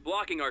nebula is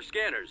blocking our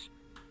scanners.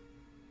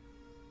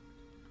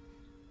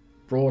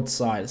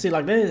 Broadside. See,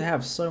 like they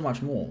have so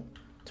much more.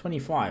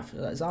 25.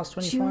 Is ours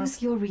 25?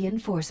 Choose your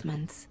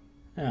reinforcements.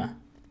 Yeah.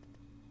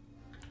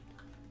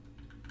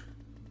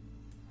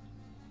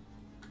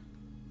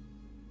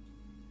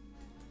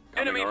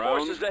 Enemy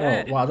around. forces Oh,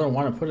 ahead. well, I don't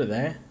want to put it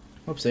there.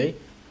 Whoopsie.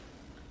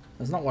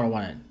 That's not what I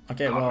wanted.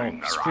 Okay, well,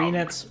 Coming screen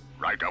around. it.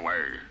 Right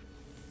away.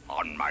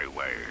 On my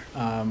way.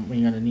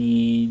 We're going to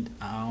need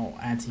our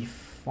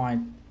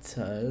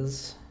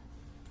anti-fighters.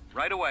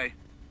 Right away.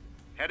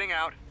 Heading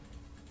out.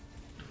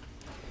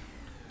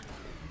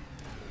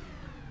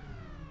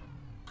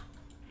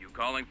 You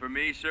calling for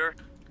me, sir?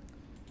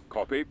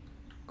 Copy.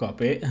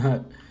 Copy.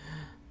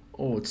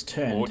 Oh, it's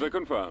turned. Order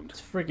confirmed.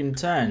 It's freaking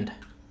turned.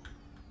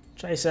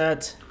 Chase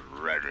it.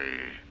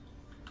 Ready.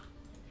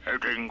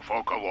 Heading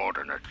for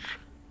coordinates.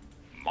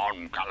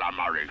 Mon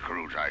Calamari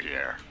cruiser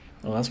here.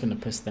 Oh, that's going to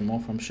piss them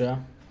off, I'm sure.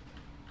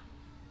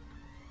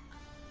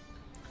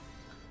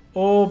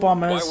 Oh,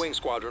 bombers. Y-Wing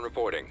squadron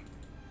reporting.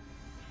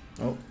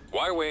 Oh,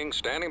 Y-Wing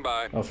standing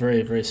by. a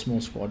very, very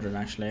small squadron,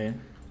 actually.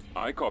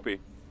 I copy.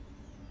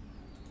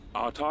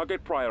 Our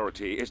target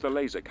priority is the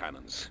laser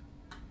cannons.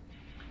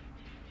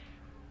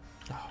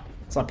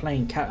 It's like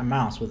playing cat and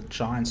mouse with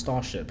giant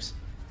starships.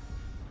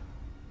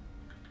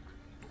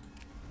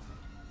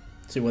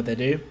 See what they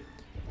do?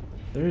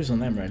 Who's on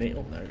them ready?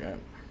 Oh, there we go.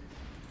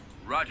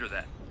 Roger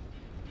that.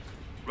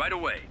 Right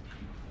away.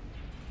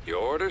 Your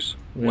orders?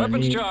 We're gonna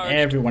Weapons need charged.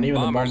 everyone, even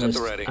Bombers the at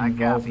bombers, the ready.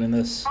 involved in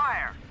this.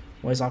 Fire.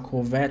 Where's our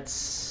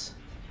corvettes?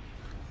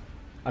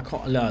 I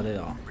can't. No, they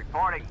are.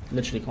 Reporting.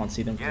 Literally can't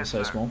see them because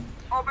they're so small.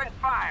 Open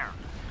fire.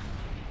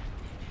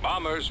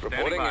 Bombers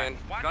reporting in.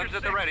 Guns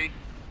at the ready.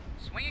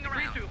 Swinging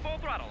around. To full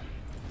throttle.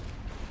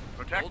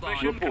 Protect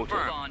mission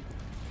confirmed.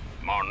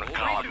 Mon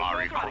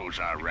Calamari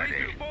cruiser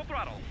ready. Full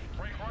throttle.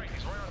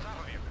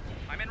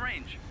 I'm in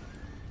range.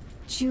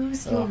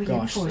 Choose your Oh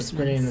gosh, let's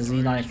bring in the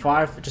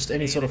reinforcements. Z95. Just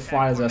any sort of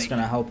fighters that's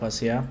going to help us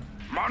here.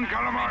 Mon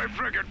Calamari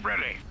frigate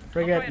ready.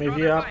 Frigate, move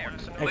you up.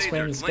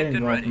 X-Wings, get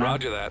involved, man.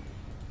 Roger that.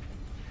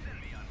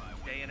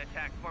 Stay in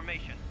attack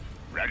formation.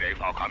 Ready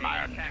for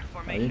command. Attack Oh,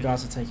 you formation.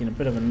 guys are taking a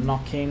bit of a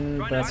knock-in,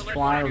 but that's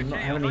fine. We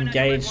haven't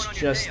engaged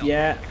just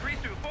yet.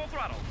 Increase to full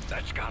throttle.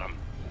 That's got him.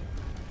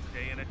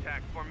 Stay in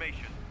attack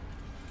formation.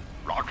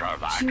 Roger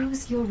that.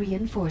 Choose your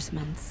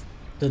reinforcements.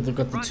 They've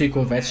got the 2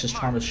 corvettes just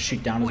trying to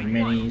shoot down as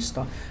many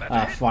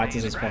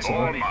fighters as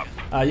possible.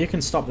 You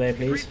can stop there,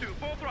 please.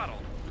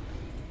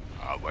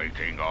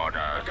 Awaiting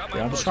orders.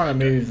 Yeah, I'm just trying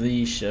to move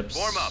these ships.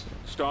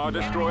 Star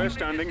Destroyer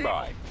standing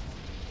by.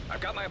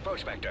 I've got my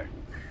approach vector.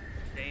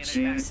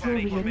 Choose your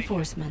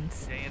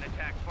reinforcements. Stay in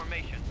attack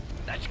formation.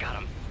 That's got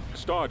him.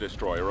 Star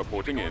Destroyer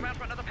reporting in. Around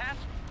for another pass?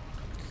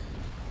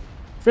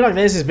 I feel like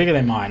theirs is bigger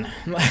than mine.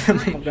 I'm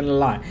not gonna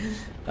lie.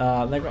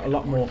 They've got a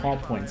lot more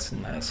hard points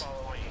than theirs.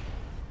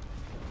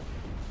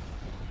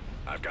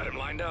 I've got him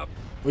lined up.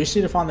 We just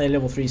need to find their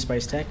level 3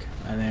 space tech,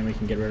 and then we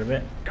can get rid of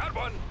it. Got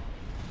one.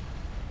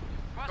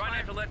 Try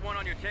not to let one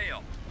on your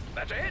tail.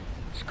 That's it.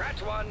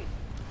 Scratch one.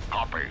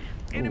 Copy.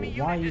 Ooh,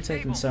 why are you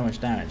taking so much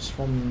damage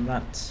from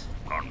that?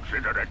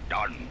 Consider it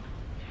done.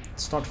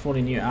 Start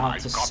falling you out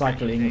to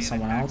cycling with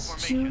someone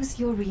else. Choose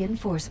your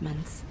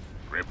reinforcements.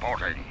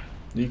 Reporting.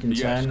 You can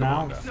Yes, turn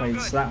now, Commander.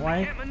 face that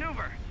way. Can't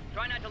maneuver.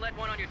 Try not to let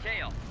one on your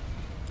tail.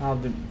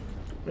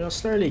 We are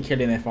slowly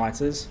killing their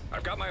fighters.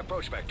 I've got my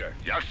approach vector.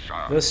 Yes,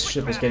 sir. This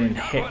ship is getting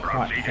hit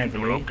quite Proceeding to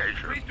heavily.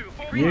 location.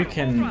 You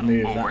can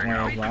move that way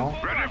as well.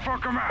 Ready for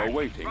command.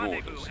 Awaiting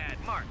Rendezvous orders.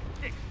 at mark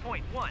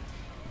 6.1.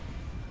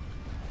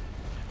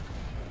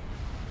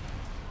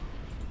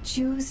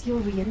 Choose your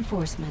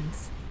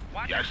reinforcements.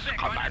 Watch Yes, your six.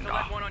 Try not to Commander.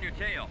 let one on your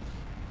tail.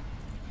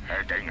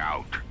 Heading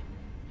out.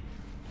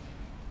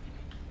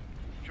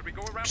 Should we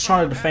go around? Just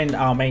trying to defend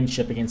our main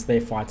ship against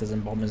their fighters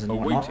and bombers and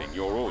whatnot. Awaiting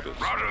your orders.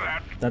 Roger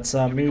that. Let's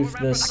move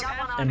this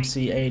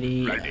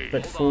MC-80 a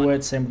bit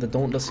forward, same with the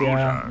Dauntless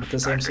here. With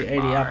this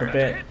MC-80 up a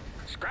bit.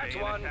 Scratch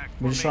one.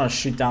 We're just trying to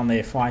shoot down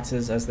their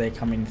fighters as they're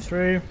coming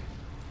through.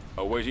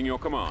 Awaiting your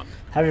command.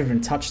 Haven't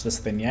even touched this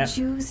thing yet.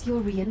 Choose your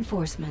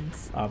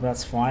reinforcements. But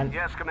that's fine.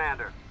 Yes,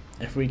 Commander.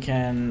 If we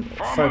can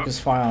focus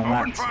fire on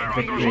that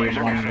victory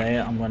one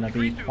there, I'm going to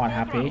be quite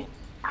happy.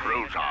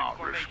 Cruiser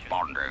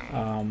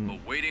responding.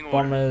 Awaiting order.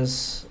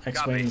 Bombers,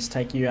 X-Wings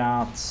take you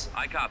out.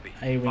 I copy.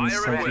 A-Wings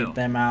Fire at take will.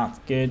 them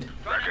out. Good.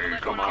 Try not to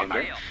let one on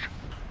your tail.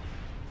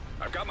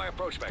 I've got my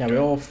approach vector. Yeah, we're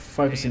all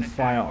focusing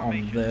fire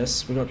on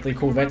this. We've got the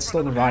Corvette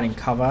still providing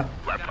cover.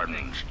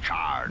 Weapons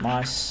charged.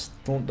 Nice.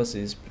 Dauntless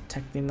is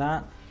protecting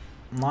that.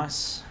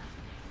 Nice.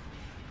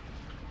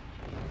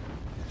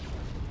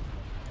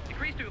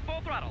 Decrease to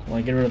full throttle. I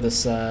want to get rid of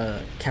this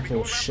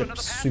capital ship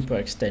super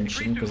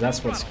extension because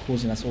that's what's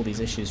causing us all these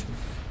issues.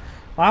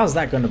 Well, how's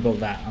that going to build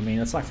that? I mean,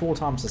 it's like 4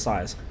 times the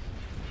size.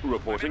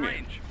 Reporting in.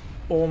 Range.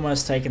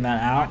 Almost taking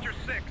that out. Watch your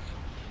six.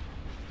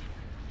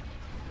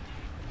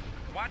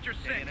 Watch your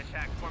six. In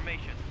attack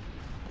formation.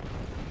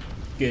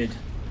 Good.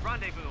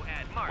 Rendezvous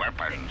at mark.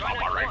 Weapons Try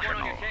not to let one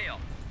on your operational. tail.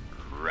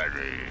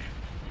 Ready.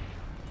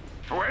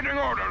 Awaiting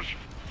orders.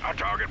 Our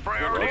target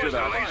priority Roger is the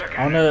that. laser I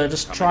cannon. want to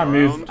just try and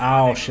move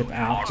our ship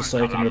out just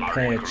so we can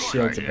repair its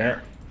shields a bit.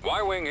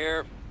 Y-wing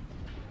here.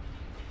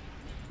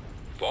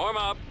 Form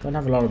up. Don't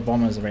have a lot of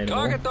bombers available.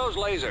 Target those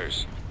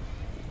lasers.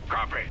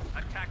 Copy.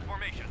 Attack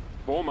formation.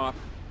 Form up.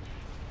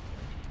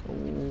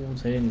 Ooh,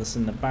 it's hitting this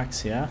in the backs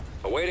here.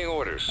 Awaiting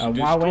orders.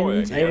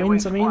 Y-Wings, Destroyer.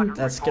 A-Wings, I mean.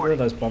 Let's get rid of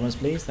those bombers,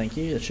 please. Thank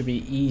you. It should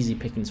be easy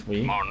pickings for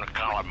you. On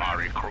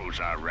calamari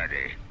cruiser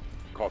ready.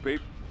 Copy.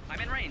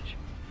 I'm in range.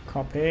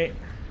 Copy.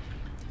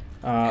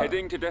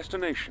 Heading to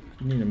destination.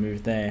 You need to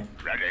move there.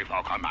 Ready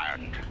for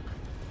command.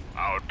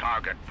 Our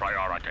target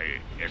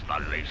priority is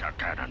the laser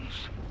cannons.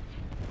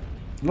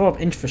 A lot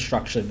of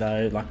infrastructure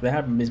though, like they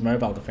have these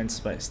mobile defense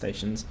space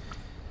stations.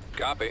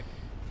 Copy.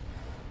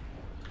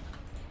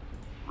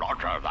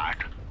 Roger that.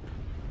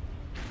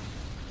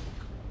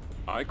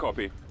 I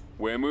copy.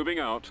 We're moving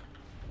out.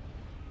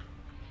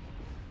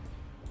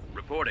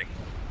 Reporting.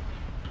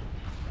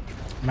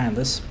 Man,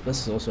 this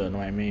is also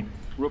annoying me.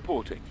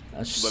 Reporting.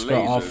 Let's The just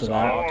go after lasers that.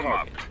 are our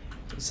target.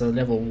 So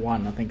level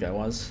 1, I think that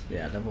was.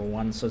 Yeah, level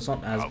 1. So it's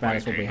not as bad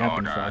as what we have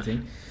been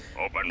fighting.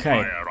 Open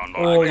Okay, fire on the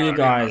all laser you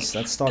guys, cannons.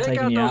 let's start Take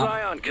taking out you those out.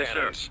 ion Yes, sir.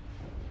 cannons.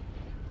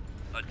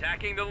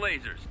 Attacking the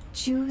lasers.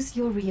 Choose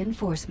your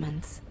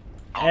reinforcements.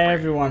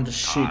 Everyone just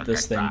shoot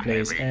this thing, Target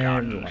please. the heavy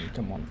guns. Everyone,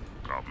 come on.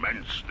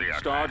 Commence the attack.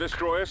 Star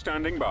Destroyer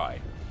standing by.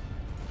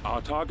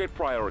 Our target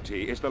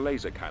priority is the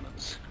laser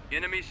cannons.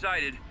 Enemy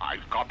sighted. I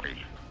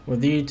copy.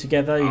 With you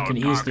together, you Our can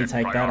easily target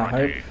take that, I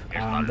hope. priority is the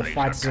The laser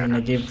fighters are going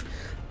to cannons. give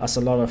us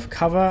a lot of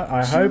cover,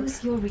 I hope,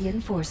 Choose your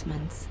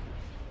reinforcements.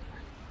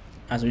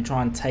 as we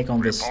try and take on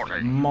this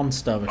Reporting.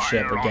 monster of a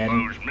ship Fire on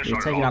again. those We're missile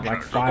taking out like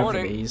launchers. 5 of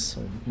Reporting. these,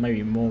 or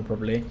maybe more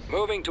probably.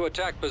 Moving to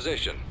attack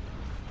position.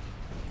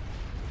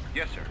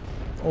 Yes, sir.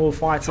 All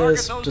fighters, Target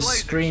those just lasers.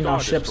 screen Star our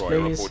ships,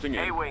 Destroyer please. reporting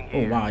in. A-wing Oh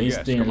here. wow, he's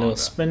Yes, doing a little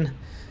Commander. spin.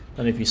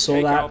 Don't know if you saw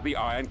Take that. out the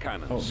iron Oh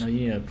cannons. no,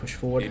 you need to push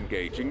forward.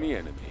 Engaging the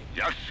enemy.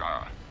 Yes,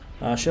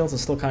 sir. Shields are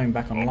still coming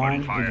back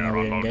online, fire even though on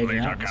we're those engaging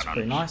laser out. That's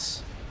pretty cannons.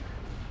 nice.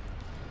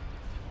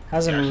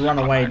 Hasn't Yes, run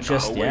away Commander.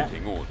 just yet.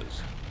 Awaiting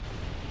orders.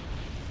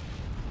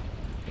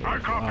 I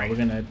copy. We're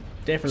gonna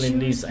definitely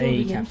Choose lose your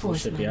a capital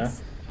ship here.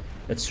 reinforcements.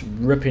 It's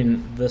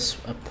ripping this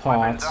apart.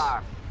 Weapons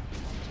armed.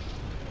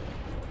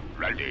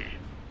 Ready.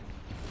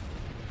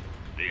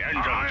 The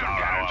engines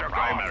are our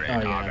primary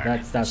Oh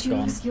yeah, that's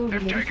gone. Choose your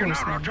They've taken out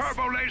our reinforcements.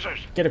 turbo lasers.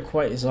 Get a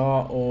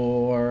quasar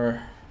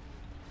or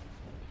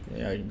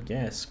yeah, I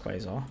guess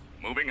quasar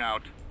Moving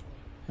out.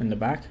 in the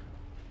back.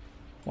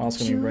 What else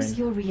can we Choose bring?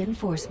 your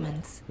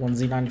reinforcements.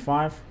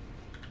 1Z95.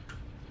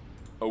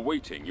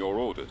 Awaiting your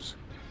orders.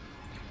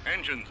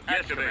 Engines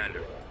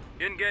activated.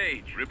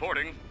 Engage.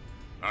 Reporting.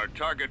 Our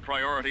target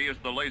priority is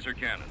the laser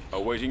cannon.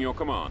 Awaiting your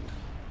command.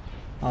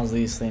 How's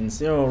these things?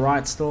 They're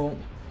alright still.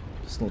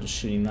 Still just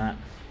shooting that.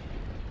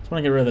 Just want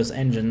to get rid of those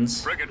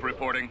engines. Frigate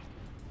reporting.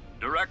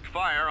 Direct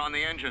fire on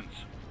the engines.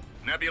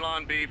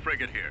 Nebulon B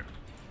frigate here.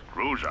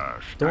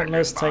 Cruisers. Don't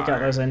let's take out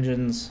those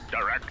engines.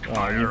 Direct Oh,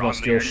 fire you've on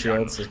lost the your engines.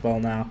 shields as well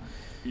now.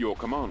 Your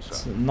command,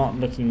 It's sir. not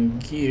looking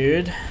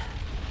good.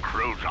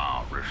 Cruiser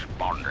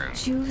responding.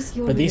 Choose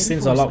your But these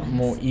things are a lot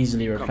more reinforcements.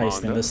 easily replaced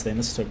than Commander. this thing.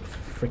 This took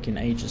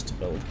freaking ages to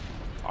build.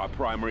 Our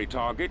primary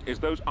target is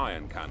those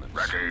iron cannons.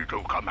 Ready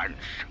to commence.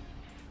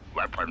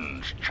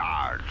 Weapons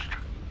charged.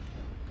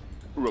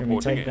 Can we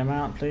Reporting take in. them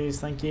out, please?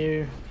 Thank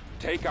you.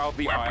 Take out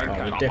the iron Oh, we're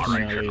cannons.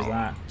 definitely gonna lose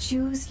that.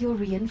 Choose your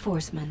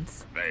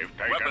reinforcements. They've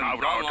taken Weapons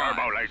out our online.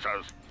 turbo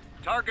lasers.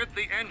 Target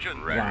the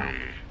engine. Ready. Wow.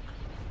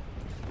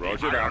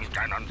 Roger Iron that.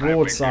 cannons have been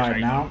Broadside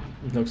disabled. now,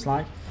 it looks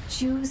like.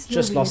 Choose your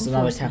Just lost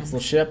another reinforcements. capital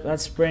ship.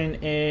 Let's bring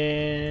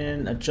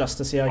in a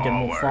Justice here, get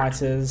more Forward.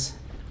 fighters.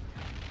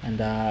 And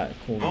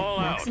call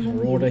Maximum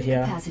Marauder unit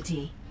here.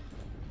 capacity.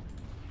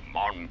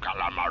 Mon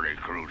Calamari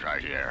cruiser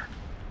here.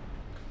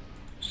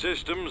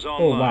 Systems Oh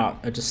online. wow,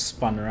 it just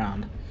spun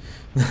around.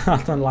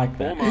 I don't like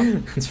that.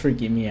 Form It's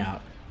freaking me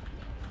out.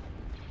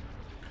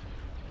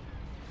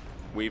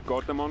 We've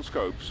got them on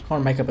scopes.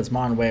 Can't make up its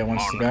mind where it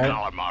wants to Mon go.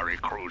 Calamari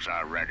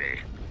cruiser ready.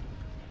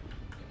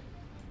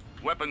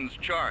 Weapons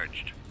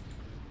charged.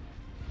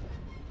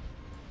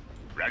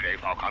 Ready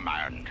for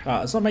command.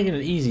 It's not making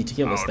it easy to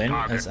kill this Our thing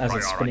target as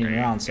it's spinning priority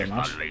around so is the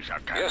much. laser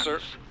Yes, sir.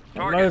 cannons.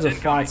 Loads Targets of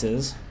incoming.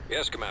 fighters.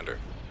 Yes, Commander.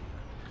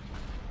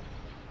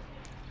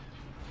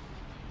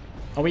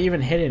 Are we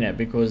even hitting it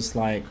because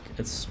like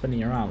it's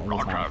spinning around all the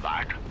Roger time?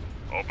 that.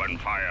 Open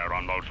fire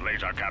on those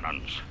laser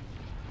cannons.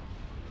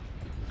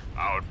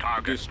 Our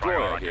target Destroyer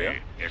priority here.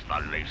 is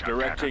the laser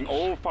Directing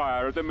cannons. all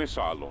fire at the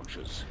missile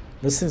launchers.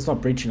 This thing's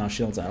not breaching our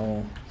shields at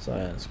all, so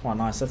it's quite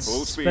nice. Let's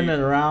Full spin speed. it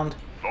around.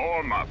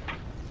 Form up.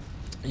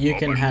 You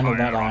can Open handle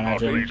fire that, I on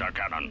those imagine. laser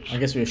cannons. I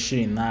guess we were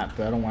shooting that,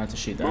 but I don't want it to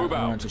shoot that. Move I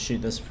want out. it to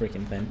shoot this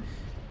freaking thing.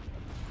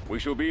 We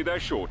shall be there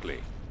shortly.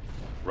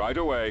 Right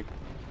away.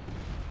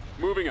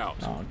 Moving out.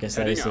 Oh, I guess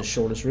that Heading is the out.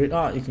 shortest route.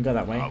 Oh, you can go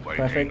that way. Awaiting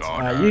Perfect.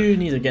 orders. You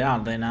need to get out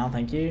of there now,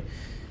 thank you.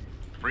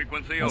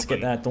 Frequency Let's open.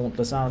 get that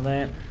Dauntless out of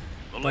there. The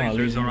Don't want to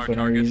lose lasers are him our for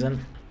no target.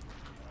 reason.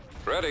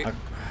 Ready.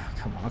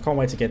 Come on, I can't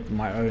wait to get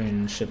my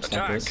own ships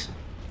Attack. like this.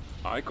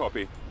 I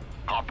copy.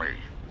 Copy.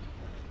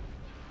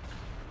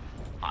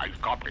 I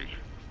copy.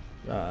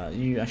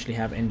 You actually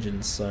have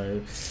engines,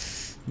 so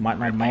might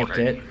not make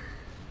Reporting. it.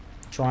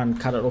 Try and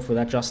cut it off with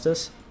that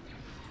Justice.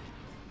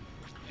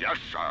 Yes,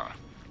 sir.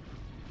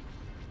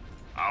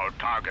 Our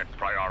target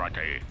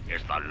priority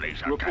is the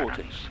laser Reporting.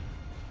 cannons.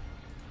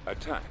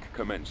 Attack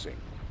commencing.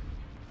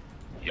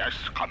 Yes,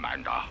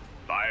 Commander.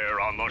 Fire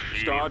on the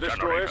shield Star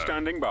Destroyer generator.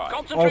 standing by.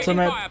 Concentrating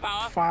Ultimate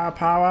firepower.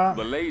 firepower.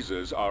 The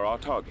lasers are our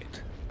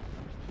target.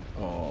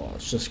 Oh,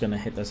 it's just gonna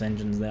hit those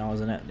engines now,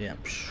 isn't it? Yeah,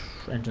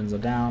 engines are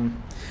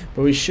down.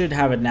 But we should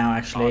have it now, Our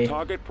actually.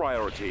 target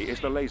priority is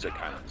the laser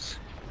cannons.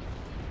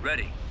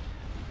 Ready.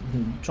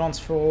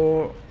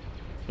 Transfer.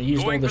 Use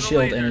all Going the for the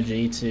shield lasers.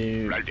 energy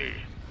to Ready.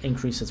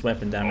 increase its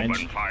weapon damage.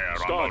 Open fire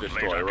Star on those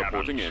Destroyer laser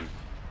reporting cannons. in.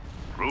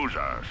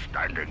 Cruiser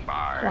standing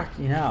by.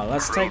 Fucking hell,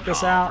 let's take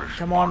this out.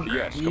 Come on,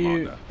 Yes, you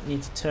Commander.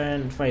 need to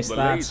turn and face The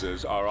that.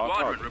 lasers are our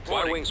Squadron target. Fly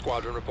reporting. Wing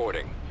Squadron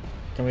reporting.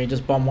 Can we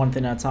just bomb one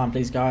thing at a time,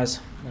 please, guys?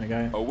 There we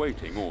go.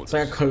 Awaiting It's orders.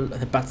 like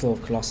the Battle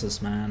of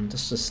Colossus, man.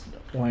 This just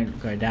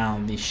won't go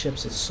down. These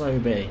ships are so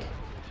big.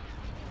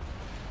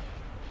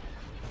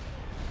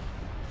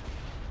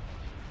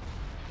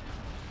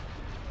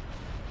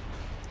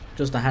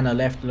 Just a Hannah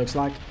left, looks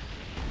like.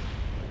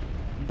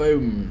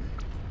 Boom.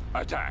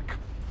 Attack.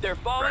 They're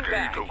falling Ready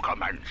back. to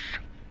commence.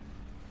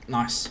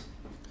 Nice.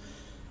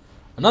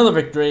 Another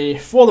victory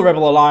for the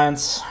Rebel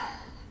Alliance.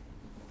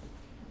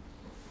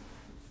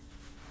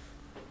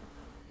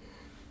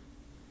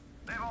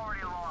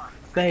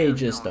 They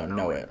just don't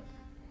know it.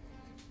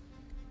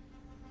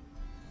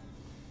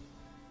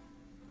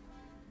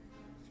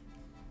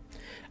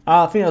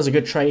 I think that was a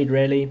good trade,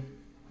 really.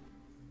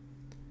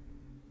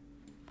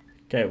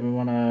 Okay, we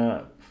want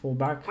to fall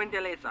back.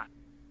 Quinteleza.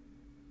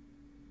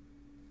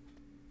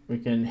 We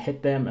can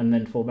hit them and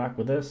then fall back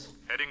with this.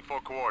 Heading for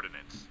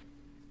coordinates.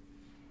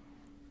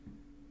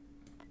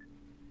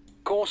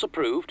 Course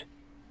approved.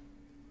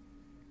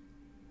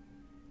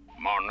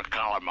 Mon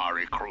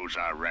Calamari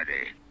cruiser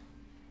ready.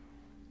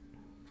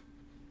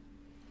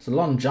 It's a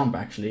long jump,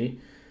 actually,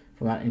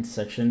 from that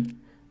intersection.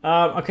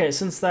 Okay,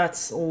 since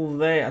that's all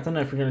there, I don't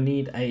know if we're going to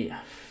need a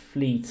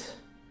fleet.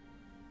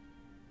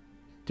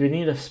 Do we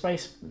need a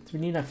space? Do we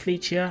need a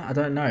fleet here? I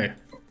don't know.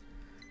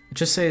 It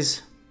just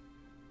says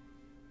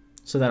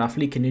so that our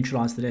fleet can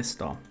neutralize the Death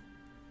Star.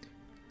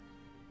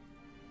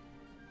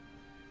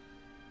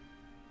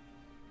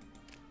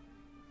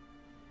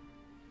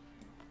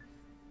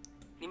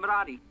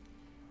 Emirati.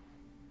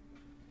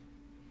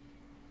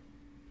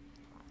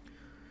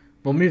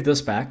 We'll move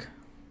this back.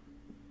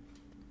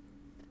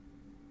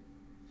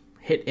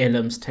 Hit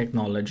Elam's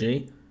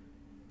technology.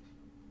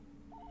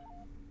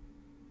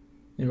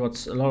 You've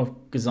got a lot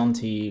of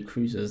Gazanti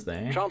cruisers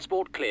there.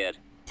 Transport cleared.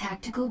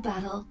 Tactical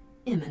battle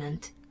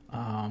imminent.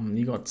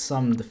 You got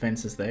some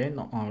defenses there.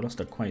 Not, oh, I lost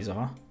a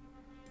quasar.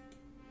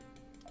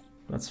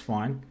 That's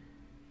fine.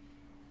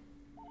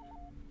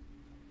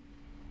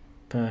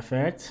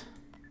 Perfect.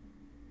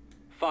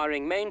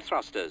 Firing main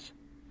thrusters.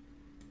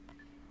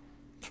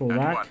 Fall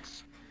back.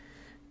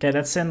 Okay,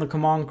 let's send the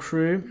command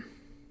crew.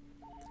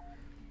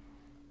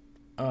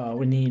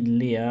 We need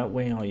Leah.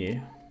 Where are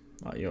you?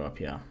 Oh, you're up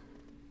here.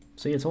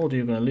 See, I told you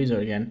you're gonna lose her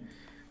again.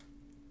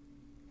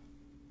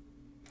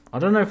 I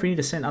don't know if we need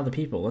to send other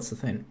people. That's the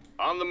thing.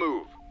 On the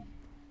move.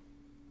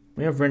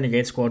 We have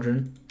Renegade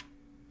Squadron.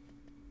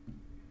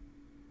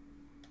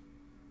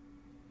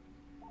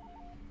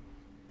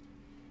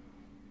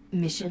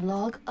 Mission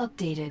log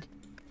updated.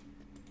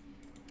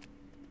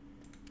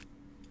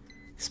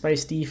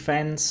 Space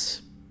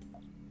defense.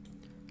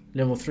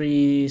 Level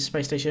 3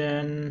 space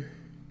station.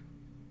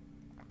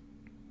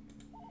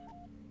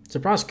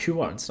 Surprised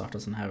Kuwait and stuff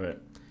doesn't have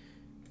it.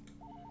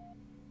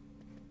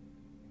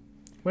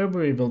 Where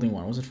were we building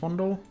one? Was it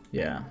Fondor?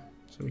 Yeah.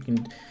 So we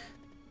can...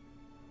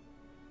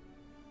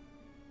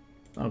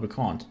 Oh, we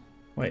can't.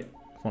 Wait.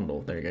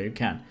 Fondor. There you go. You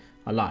can.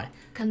 I lie.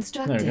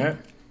 Constructing. There we go.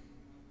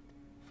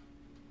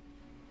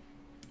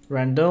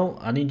 Randall,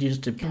 I need you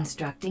just to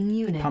Constructing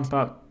unit. pump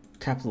up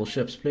capital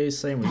ships, please.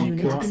 Same with you,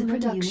 Unit Kuwait. in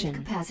production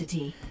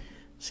capacity.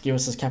 Just give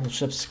us those capital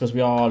ships because we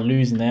are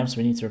losing them, so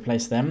we need to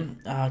replace them.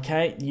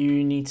 Okay,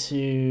 you need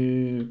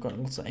to... Got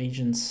lots of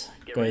agents.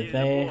 Go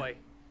there.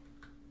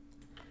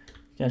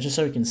 Yeah, just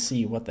so we can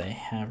see what they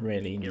have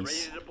really in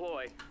these.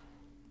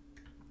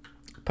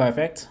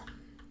 Perfect.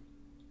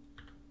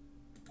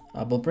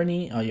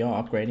 Bulbrini, oh, you're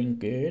upgrading.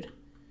 Good.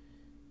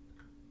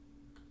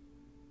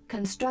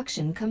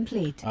 Construction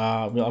complete.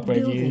 We'll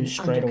upgrade Building you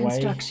straight under away.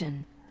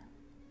 Construction.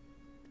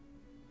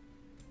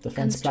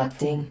 Defense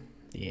platform.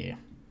 Yeah,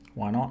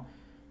 why not?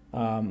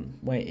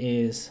 Where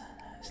is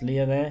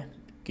Leah there?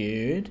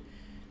 Good.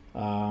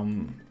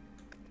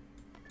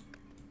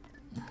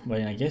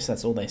 Well, I guess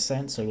that's all they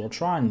sent, so we'll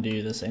try and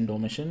do this Endor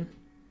mission.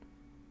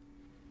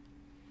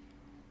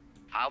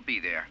 I'll be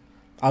there.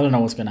 I don't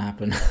know what's going to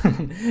happen,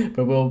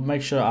 but we'll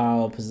make sure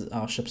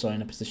our ships are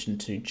in a position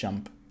to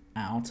jump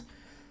out.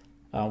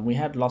 We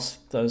had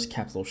lost those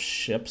capital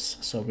ships,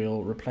 so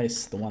we'll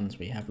replace the ones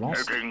we have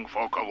lost. Looking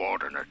for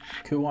coordinates.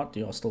 Kuwait,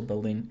 you're still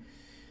building.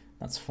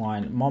 That's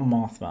fine. Mon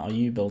Mothma, are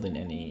you building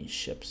any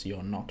ships?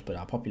 You're not, but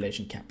our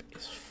population cap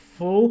is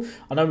full.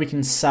 I know we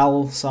can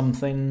sell some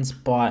things,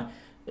 but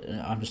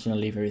I'm just going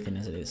to leave everything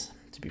as it is,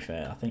 to be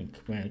fair. I think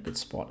we're in a good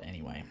spot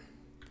anyway.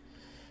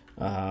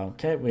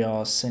 Okay, we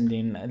are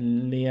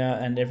sending Leah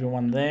and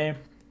everyone there.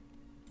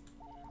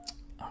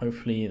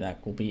 Hopefully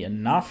that will be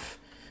enough.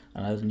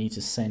 And I don't need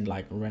to send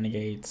like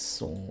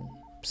renegades or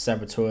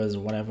saboteurs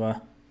or whatever.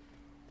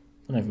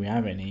 I don't know if we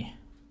have any.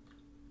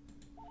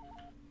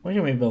 Where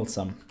can we build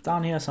some?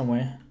 Down here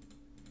somewhere.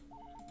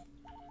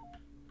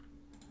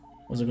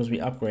 Was it because we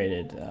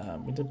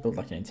upgraded? We did build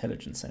like an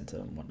intelligence center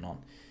and whatnot.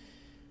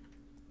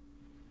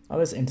 Oh,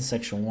 there's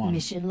intersection 1.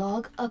 Mission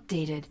log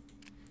updated.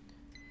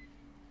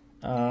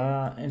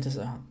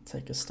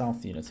 Take a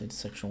stealth unit to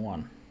intersection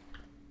 1.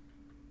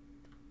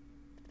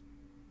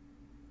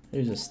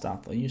 Who's a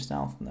stealth? Are you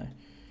stealth? No.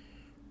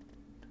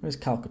 Where's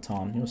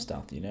Calcatan? You're a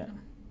stealth unit.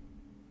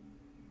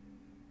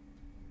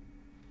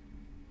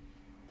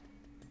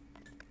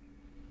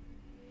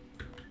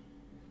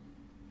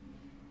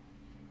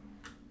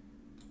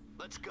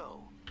 Let's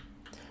go.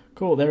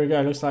 Cool, there we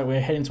go. Looks like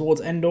we're heading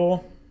towards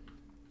Endor.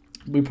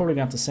 We're probably going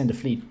to have to send a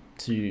fleet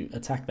to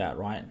attack that,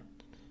 right?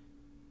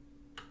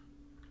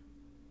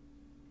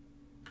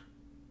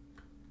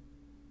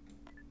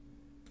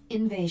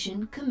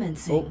 Invasion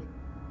commencing. Oh.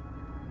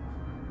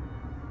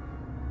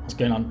 What's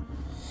going on?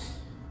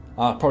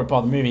 Probably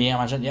part of the movie, I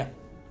imagine. Yep.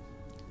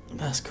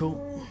 That's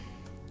cool.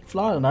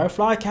 Fly, I don't know.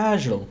 Fly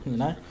casual, you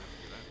know?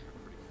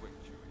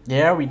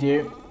 Yeah, we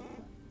do.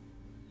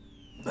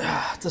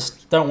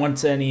 Just don't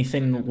want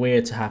anything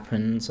weird to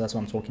happen, so that's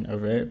why I'm talking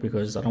over it,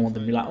 because I don't want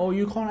them to be like, oh,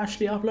 you can't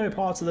actually upload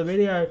parts of the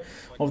video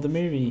of the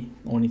movie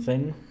or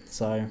anything,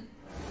 so...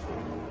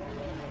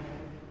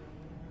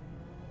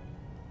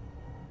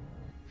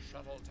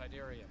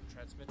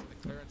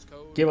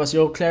 Give us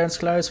your clearance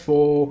codes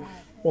for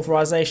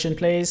authorization,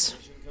 please.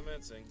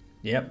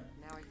 Yep.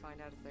 Now we find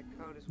out if that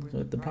code is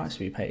worth The price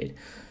we paid.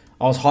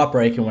 I was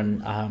heartbroken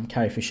when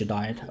Carrie Fisher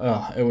died.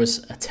 Oh, it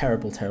was a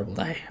terrible, terrible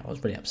day. I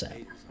was really upset.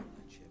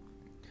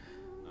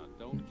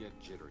 Don't get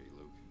jittery,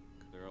 Luke.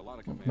 There are a lot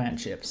of Man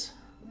ships.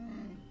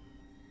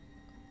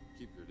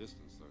 Keep your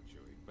distance, though,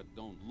 Chewie, but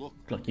don't look.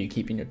 Like you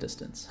keeping your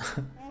distance.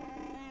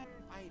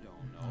 I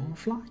don't know.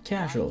 Fly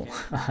casual.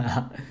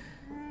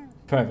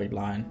 Perfect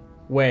line.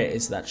 Where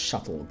is that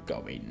shuttle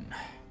going?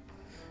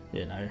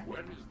 You know.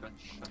 Where is that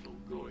shuttle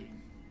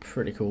going?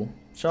 Pretty cool.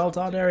 Charles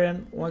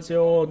Ardarian, what's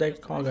your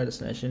cargo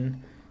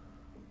destination?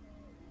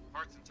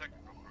 Parts and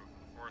technical crew from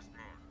the Forest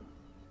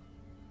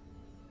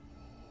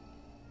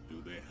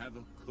Moon. Do they have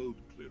a code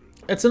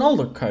clearance? It's an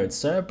older code,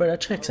 sir, but it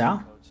checks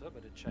out.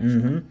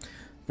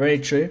 Very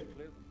true.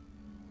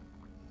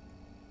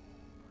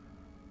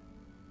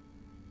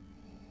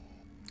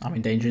 I'm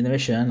endangering the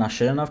mission. I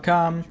shouldn't have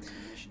come.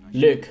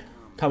 Luke,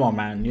 come on,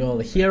 man. You're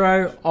the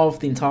hero of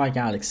the entire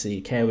galaxy.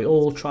 Okay, we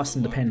all trust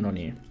and depend on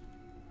you.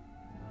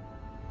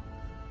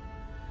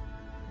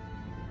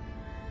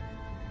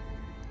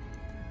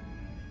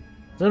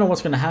 I don't know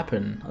what's going to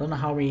happen. I don't know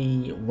how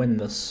we win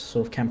this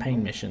sort of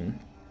campaign mission.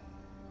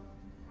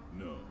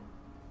 No.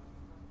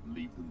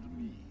 Leave them to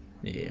me.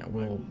 Yeah,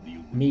 we'll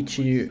meet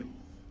you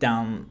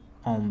down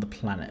on the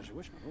planet.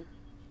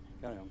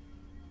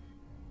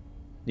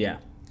 Yeah.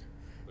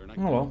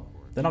 Oh well,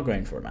 they're not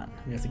going for it, man.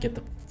 We have to get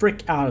the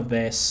frick out of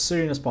there as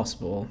soon as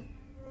possible.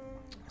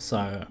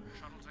 So,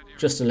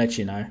 just to let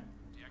you know.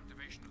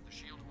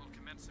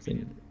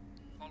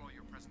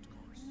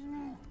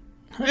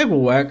 It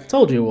will work.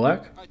 Told you it will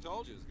work.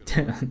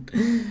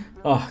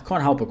 Oh, I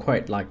can't help but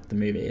quote like the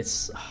movie.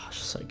 It's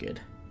just so good.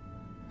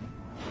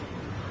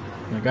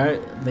 There we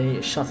go.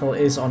 The shuttle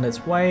is on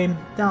its way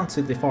down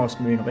to the forest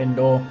moon of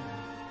Endor,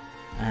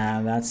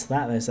 and that's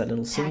that. There's that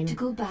little scene.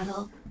 Tactical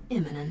battle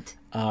imminent.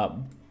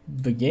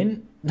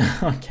 Begin.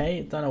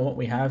 Okay, don't know what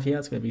we have here.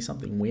 It's going to be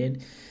something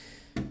weird.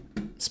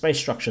 Space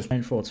structures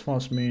known for its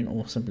forest moon,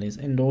 or simply as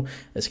Endor,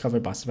 is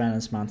covered by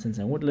savannas, mountains,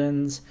 and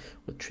woodlands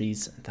with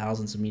trees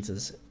thousands of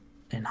meters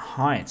in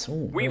height.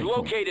 Ooh, we've cool.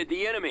 located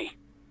the enemy.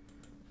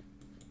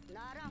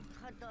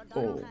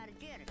 Oh,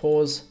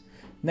 pause.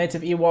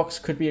 Native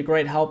Ewoks could be a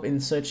great help in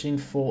searching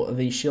for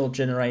the shield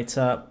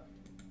generator.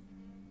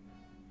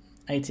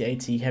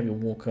 8080 heavy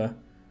walker.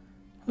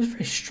 It was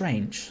very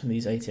strange,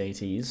 these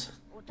 8080s.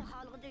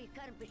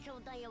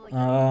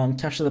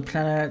 Capture the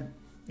planet.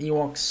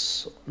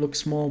 Ewoks look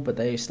small, but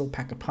they still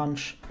pack a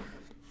punch.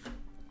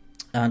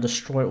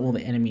 Destroy all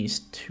the enemies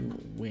to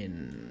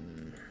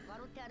win.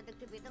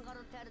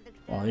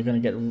 Well, you're gonna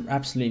get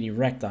absolutely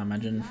wrecked, I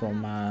imagine,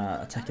 from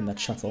attacking that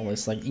shuttle.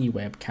 There's like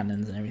E-web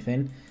cannons and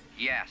everything.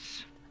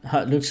 Yes.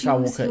 Luke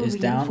Skywalker is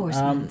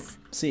down.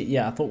 See,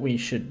 yeah, I thought we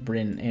should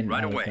bring in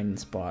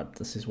elephants, but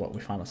this is what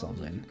we found ourselves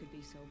in.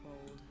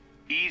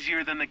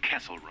 Easier than the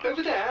Kessel Run.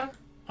 Over there.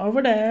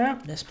 Over there.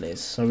 Yes, please.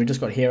 So we just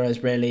got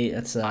heroes, really.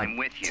 It's I'm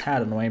with you.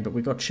 tad annoying, but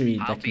we got Chewie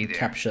that can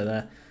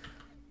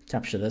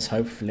capture this,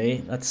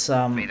 hopefully. Let's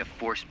May the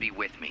Force be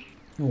with me.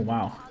 Oh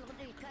wow.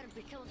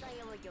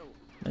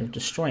 They're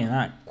destroying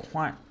that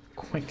quite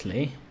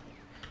quickly.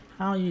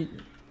 How you...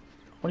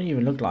 What do you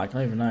even look like? I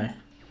don't even know.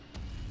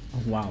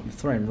 Oh wow, they're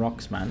throwing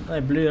rocks, man.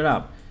 They blew it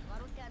up.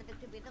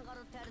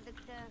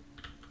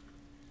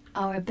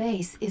 Our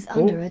base is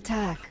under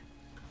attack.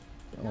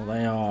 Well,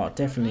 they are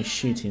definitely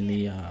shooting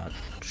the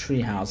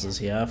tree houses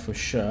here for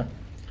sure.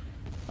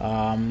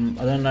 I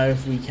don't know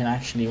if we can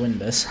actually win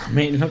this. I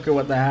mean, look at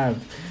what they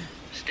have.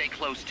 Stay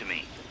close to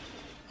me.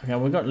 Okay,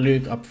 we've got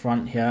Luke up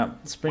front here.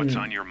 What's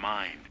on your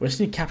mind? We just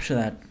need to capture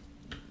that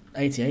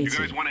 8080.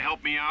 You guys want to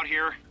help me out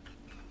here?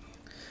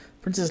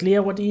 Princess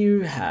Leia, what do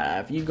you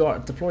have? You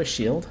got deploy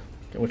shield,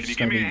 which is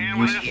going to be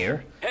useful.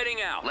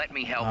 Heading out. Let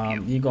me help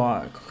you. You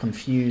got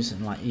confuse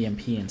and like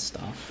EMP and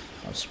stuff.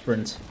 Or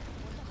sprint.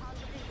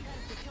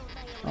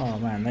 Oh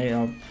man, they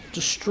are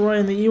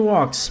destroying the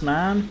Ewoks,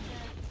 man.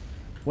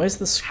 Where's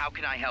this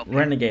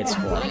renegade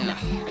squad?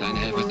 Kleine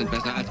Helfer sind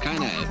besser als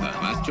keine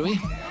Helfer, was, Joey?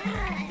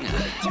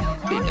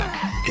 Vielen Dank.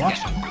 What?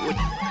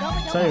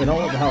 I don't even know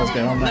what the hell is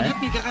going on there. Man hat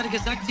mir gerade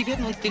gesagt, sie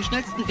werden uns den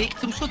schnellsten Weg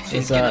zum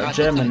It's a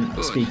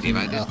German-speaking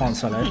Han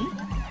Solo.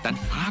 Dann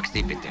frag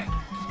sie bitte.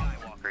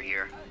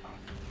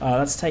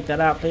 Let's take that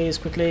out, please,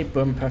 quickly.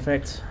 Boom,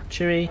 perfect.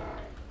 Chewie,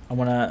 I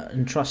want to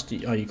entrust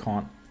you. Oh, you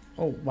can't.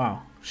 Oh,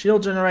 wow.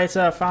 Shield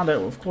generator, found it.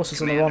 Of course,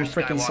 it's on the wrong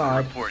freaking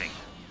side.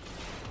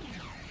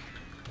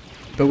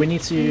 But we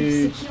need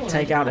to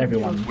take out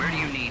everyone. Where do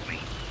you need me?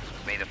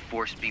 May the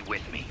Force be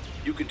with me.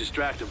 You can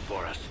distract them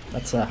for us.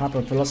 That's a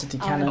hyper velocity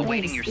cannon.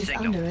 Awaiting your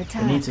signal.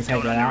 We need to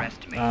take that out.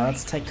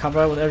 Let's take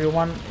cover with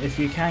everyone. If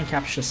you can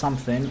capture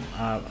something,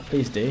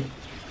 please do.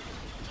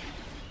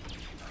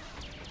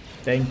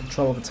 Gain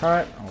control of the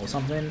turret or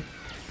something.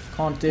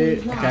 Can't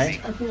do.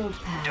 Okay.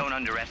 Don't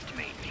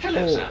underestimate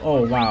me.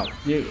 Oh wow.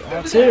 You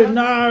too?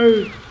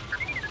 No.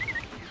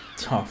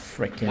 Oh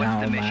freaking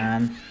hell,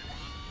 man.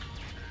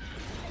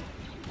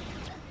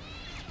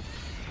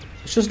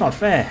 It's just not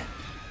fair.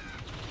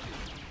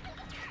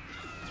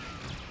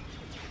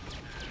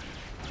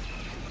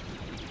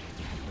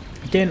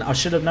 Again, I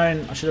should have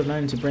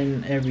known to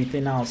bring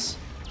everything else.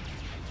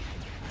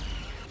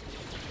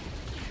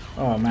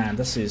 Oh man,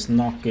 this is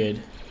not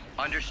good.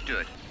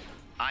 Understood.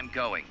 I'm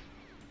going.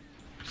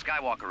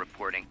 Skywalker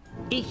reporting.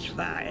 Ich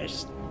war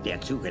es,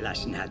 der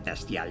zugelassen hat,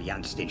 dass die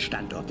Allianz den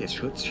Standort des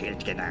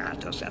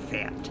Schutzschildgenerators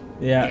erfährt.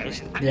 Yeah,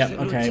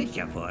 okay.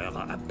 Sicher vor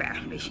eurer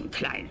erbärmlichen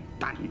kleinen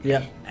Band.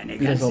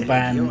 Little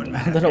band.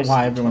 I don't know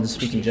why everyone's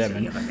speaking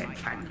German.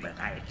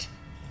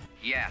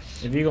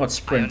 Yes. If you got I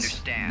sprint,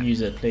 understand.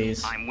 use it,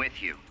 please. I'm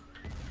with you.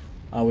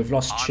 We've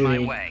lost On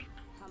Chewie. my way.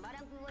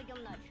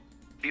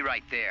 Be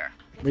right there.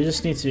 We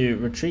just need to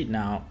retreat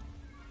now.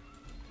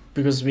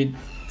 Because we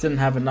didn't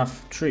have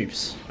enough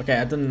troops. Okay,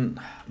 I didn't...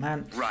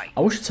 Man, Right. I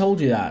wish I told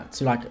you that.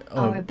 To like...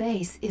 Oh, Our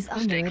base is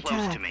under Stay close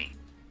attack. to me.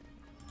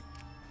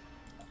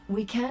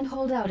 We can't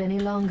hold out any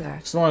longer.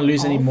 just don't want to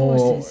lose any All more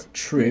forces,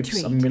 troops. I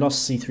retreat. mean, we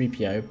lost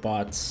C-3PO,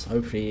 but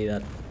hopefully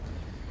that...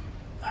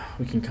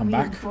 we can come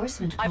back.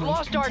 Reinforcement I've point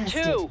lost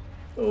contested. R2!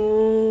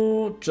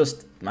 Oh,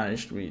 just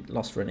managed. We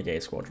lost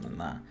Renegade Squadron in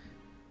that.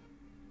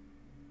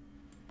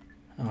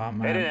 Oh,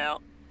 man. Heading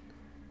out.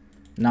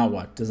 Now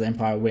what? Does the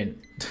Empire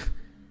win?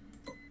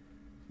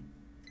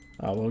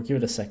 We'll give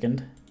it a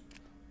second.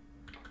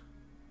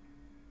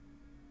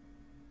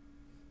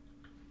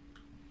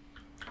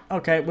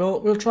 Okay,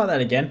 we'll try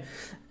that again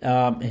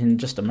in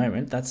just a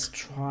moment. Let's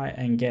try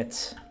and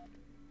get...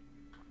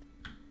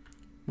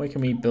 Where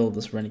can we build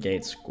this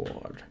Renegade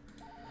Squad?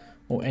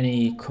 Or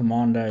any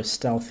commando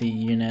stealthy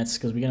units,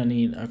 because we're going to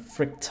need a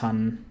frick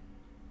ton.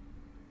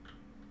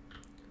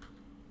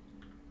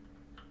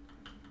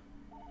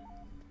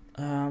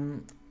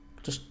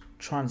 Just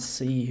trying to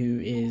see who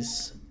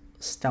is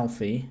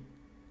stealthy.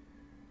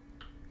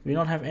 Do we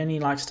not have any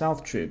like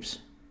stealth troops?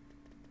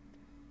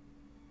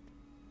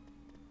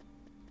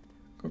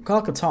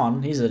 Kal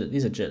Katarn, he's a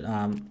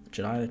Jedi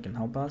that can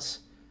help us.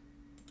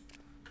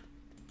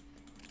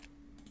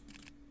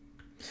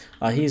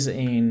 He's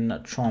in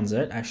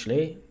transit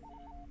actually.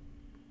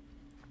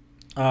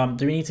 Do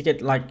we need to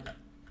get like...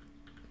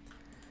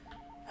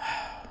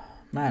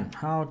 Man,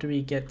 how do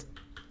we get...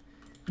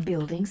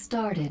 Building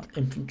started.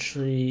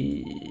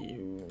 Infantry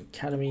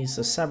academies,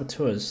 the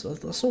saboteurs.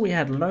 I saw we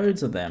had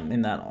loads of them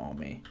in that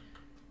army.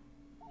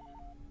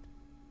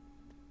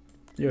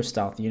 You're a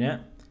stealth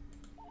unit.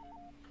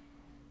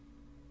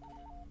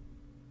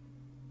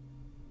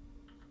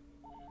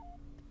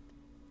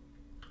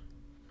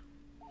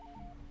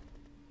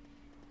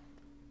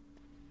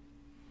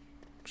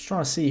 Just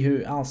trying to see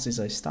who else is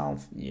a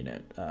stealth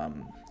unit.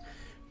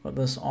 But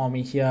this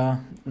army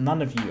here,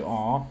 none of you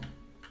are.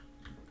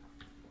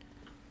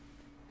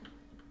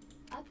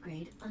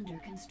 Upgrade under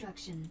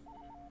construction.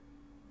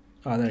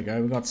 Oh, there we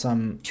go. We got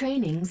some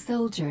Training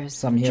soldiers.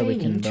 some here we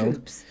Training can build.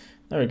 troops.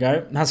 There we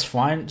go. That's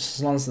fine, just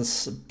as long as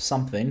there's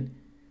something.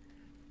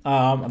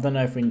 I don't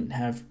know if we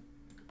have,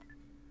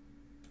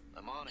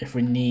 if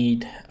we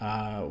need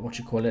what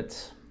you call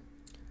it,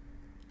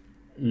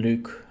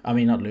 Luke. I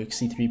mean not Luke,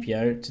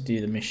 C-3PO to do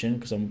the mission,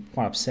 because I'm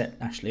quite upset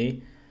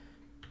actually.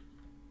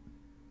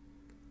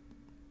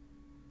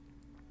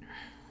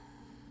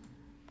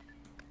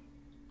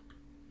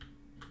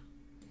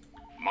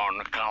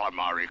 Mon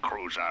Calamari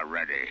cruiser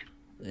ready.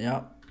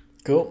 Yeah,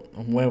 cool.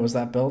 And where was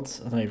that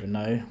built? I don't even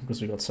know, because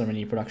we've got so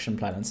many production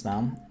planets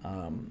now.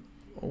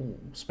 Oh,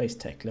 space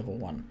tech level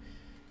 1.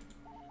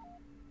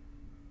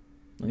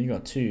 And you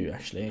got 2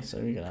 actually, so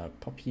we're gonna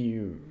pop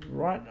you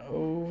right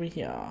over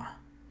here.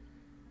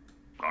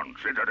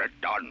 Consider it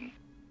done.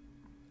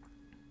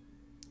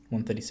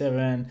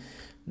 137.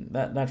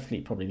 That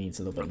fleet probably needs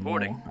a little bit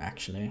more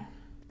actually.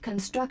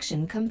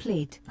 Construction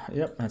complete.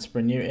 Yep, let's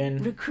bring you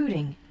in.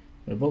 Recruiting.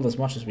 We'll build as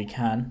much as we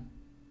can.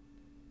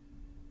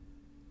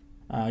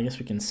 I guess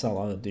we can sell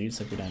other dudes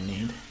if we don't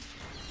need.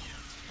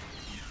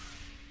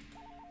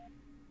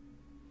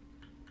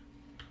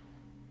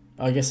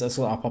 I guess that's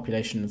our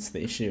population, it's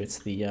the issue, it's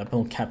the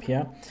build cap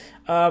here.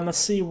 Let's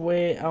see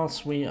where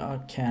else we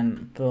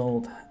can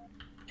build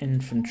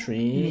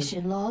infantry.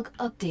 Mission log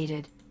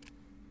updated.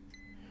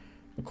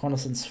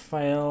 Reconnaissance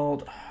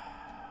failed.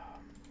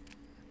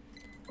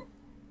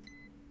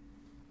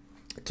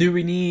 Do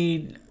we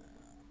need...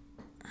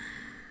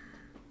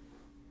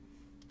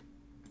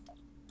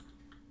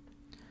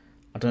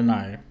 I don't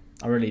know.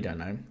 I really don't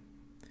know.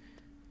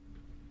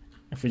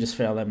 If we just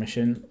fail that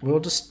mission, we'll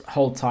just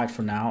hold tight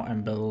for now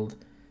and build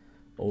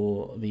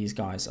all these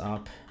guys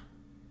up.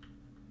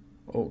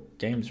 Oh,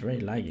 game's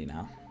really laggy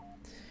now.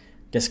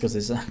 Guess because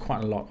there's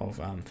quite a lot of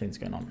things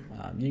going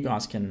on. You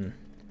guys can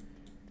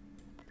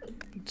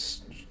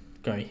just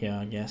go here,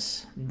 I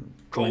guess.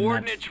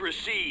 Coordinates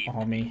received.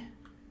 Army.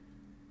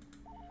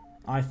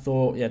 I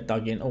thought, yeah,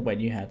 dug in. Oh wait,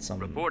 you had some.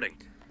 Reporting.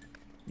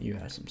 You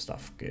had some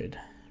stuff. Good.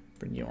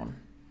 Bring you on.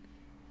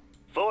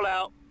 Full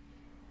out.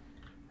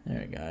 There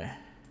we go.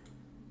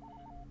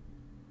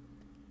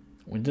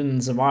 We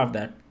didn't survive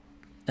that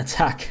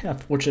attack,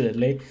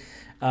 unfortunately.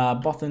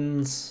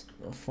 Bothans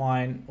are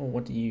fine. Oh,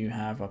 what do you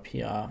have up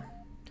here? A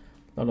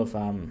lot of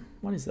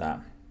what is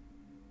that?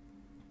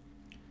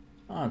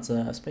 Oh, it's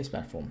a space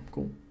platform.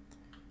 Cool.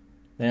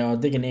 They are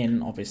digging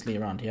in, obviously,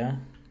 around here.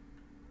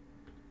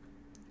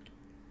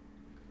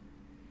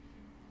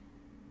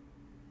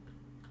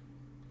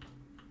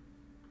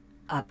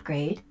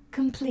 Upgrade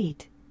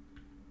complete.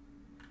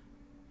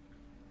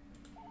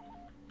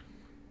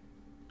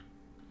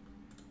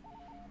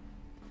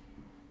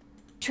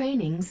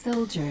 Training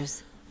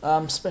soldiers.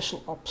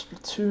 Special ops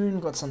platoon,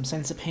 got some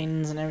sensor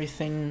pins and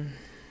everything.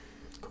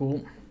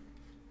 Cool.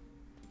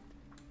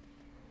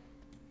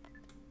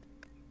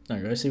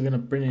 There we go. So we're gonna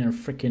bring in a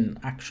freaking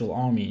actual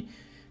army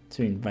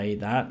to invade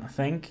that. I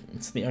think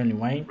it's the only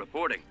way.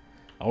 Reporting.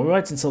 I'll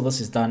wait until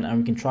this is done, and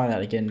we can try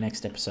that again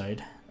next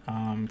episode.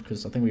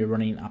 Because I think we were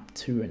running up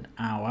to an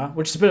hour,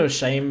 which is a bit of a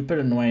shame, a bit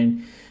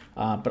annoying.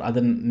 But I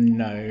didn't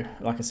know.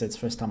 Like I said, it's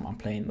the first time I'm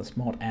playing this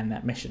mod and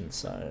that mission.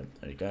 So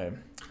there you go.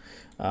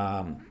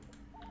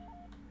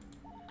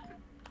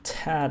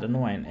 Tad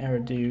annoying.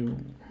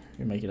 Eridu,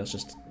 you're making us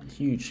just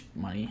huge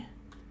money.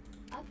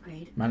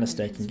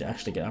 Manister can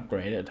actually get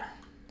upgraded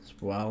as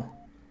well.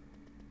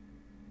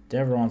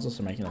 Devron's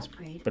also making us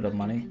a bit of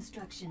money.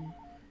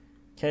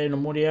 Okay,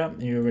 Nomudia,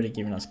 you're already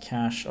giving us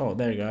cash. Oh,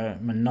 there you go.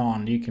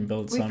 Manon, you can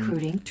build some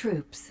recruiting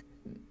troops.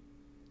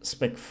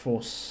 Spec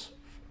Force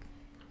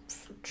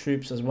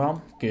troops as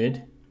well.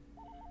 Good.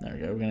 There we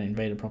go. We're going to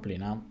invade it properly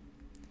now.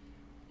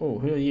 Oh,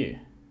 who are you?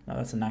 No,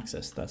 that's an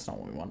Axis. That's not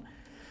what we want.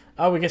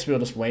 Oh, I guess we'll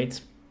just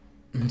wait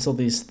until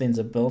these things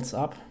are built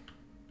up.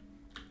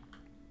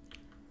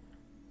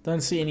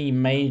 Don't see any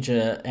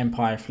major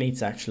Empire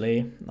fleets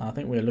actually. I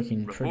think we're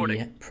looking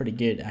pretty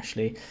good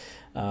actually.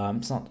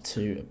 It's not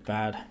too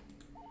bad.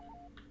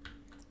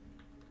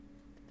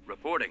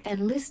 Reporting.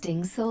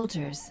 Enlisting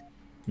soldiers.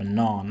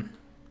 Manon.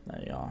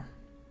 There you are.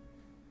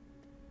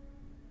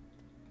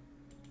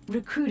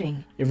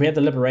 Recruiting. If we had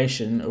the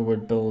Liberation, it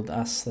would build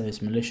us those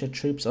militia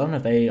troops. I don't know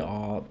if they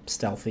are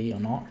stealthy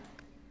or not.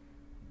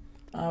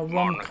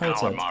 Ron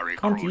Coated.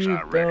 Can't you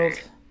build...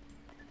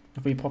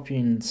 If we pop you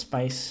in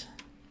space...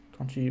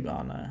 Can't you...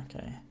 Oh no,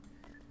 okay.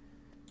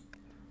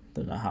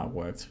 Don't know how it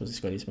works because it's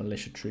got these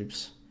militia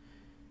troops.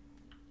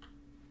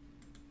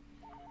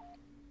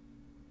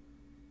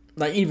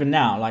 Like even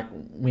now, like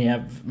we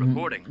have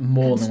more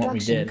than what we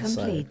did.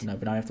 Complete. So no,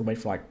 but now I have to wait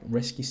for like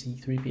rescue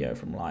C-3PO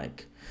from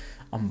like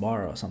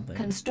Umbara or something.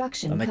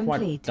 Construction and they're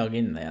complete. quite dug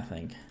in there, I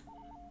think.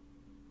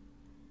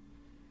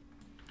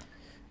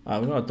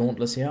 We've got a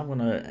Dauntless here. I'm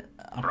gonna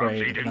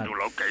upgrade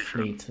that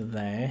fleet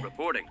there.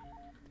 Reporting.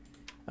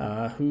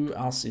 Who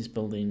else is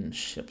building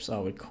ships?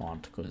 Oh, we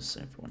can't because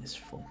everyone is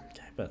full.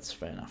 Okay, that's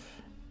fair enough.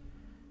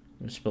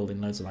 I'm just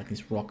building loads of like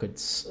these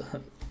rockets,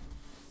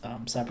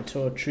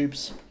 saboteur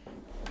troops.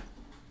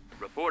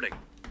 Reporting.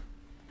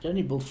 You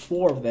only built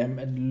 4 of them,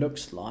 it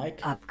looks like.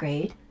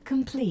 Upgrade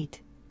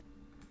complete.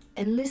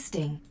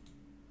 Enlisting.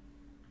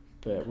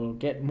 But we'll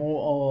get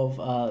more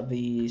of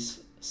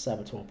these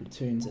saboteur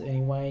platoons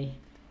anyway.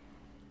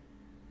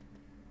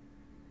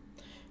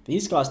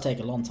 These guys take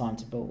a long time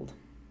to build.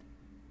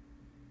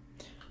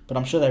 But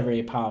I'm sure they're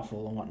very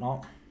powerful and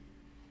whatnot.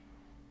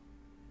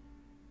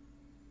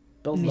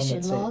 Build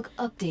Mission limit log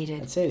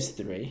updated. It says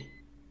 3.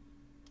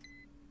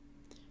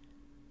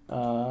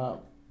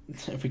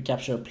 If we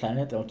capture a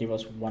planet, they'll give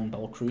us 1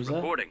 Bell Cruiser.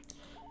 Reporting.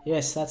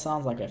 Yes, that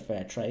sounds like a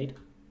fair trade.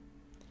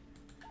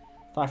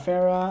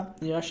 Thifera,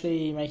 you're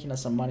actually making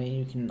us some money.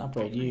 You can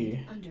upgrade you.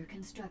 Under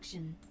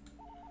construction.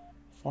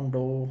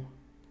 Fondor.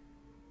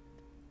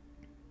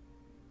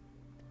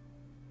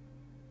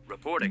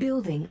 Reporting.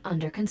 Building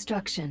under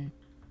construction.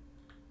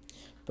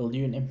 Build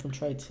you an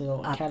infiltrator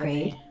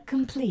academy. Upgrade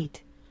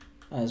complete.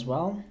 As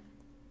well.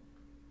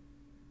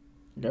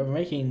 Okay, we're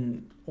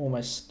making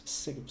almost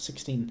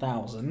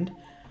 16,000,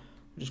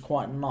 which is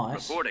quite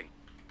nice. Reporting.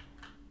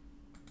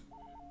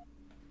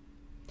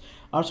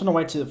 I'm just going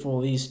to wait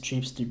for these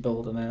troops to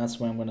build, and then that's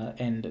when I'm going to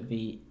end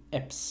the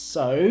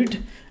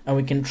episode. And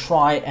we can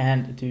try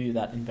and do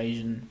that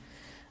invasion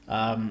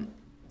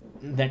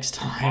next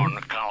time. On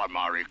the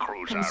calamari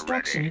cruiser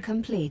Construction ready.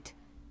 complete.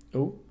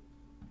 Oh.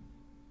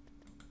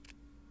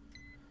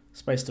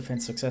 Space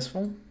defense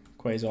successful.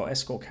 Quasar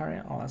escort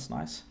carrier. Oh, that's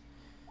nice.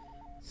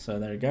 So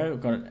there we go.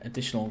 We've got an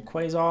additional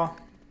Quasar,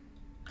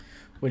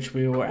 which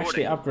we were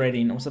actually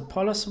upgrading. Was it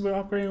Polis we were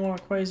upgrading all our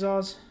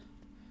Quasars?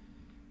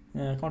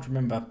 Yeah, I can't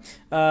remember.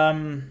 We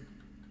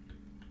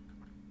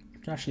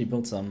can actually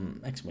build some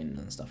X-Wings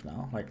and stuff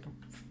now. Like,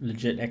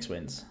 legit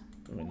X-Wings.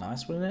 Would be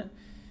nice, wouldn't it?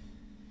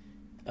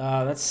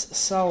 Let's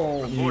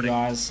sell you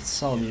guys. Let's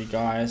sell you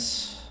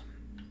guys.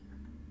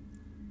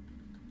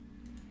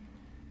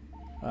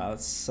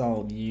 Let's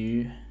sell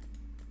you.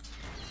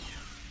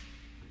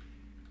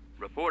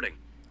 Reporting.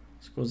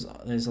 Because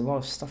there's a lot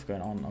of stuff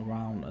going on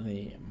around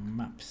the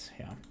maps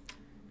here.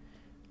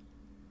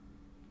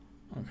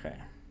 Okay.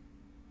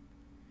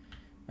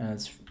 And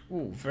it's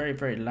very,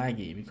 very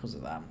laggy because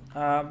of that.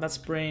 Let's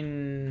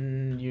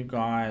bring you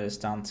guys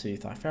down to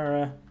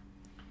Thifera.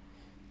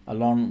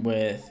 Along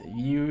with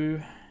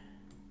you.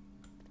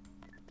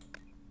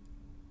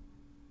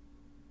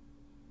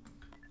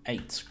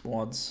 8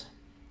 squads.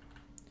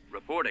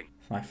 Reporting.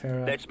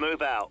 Thifera. Let's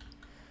move out.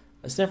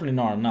 It's definitely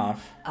not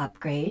enough.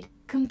 Upgrade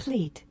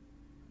complete.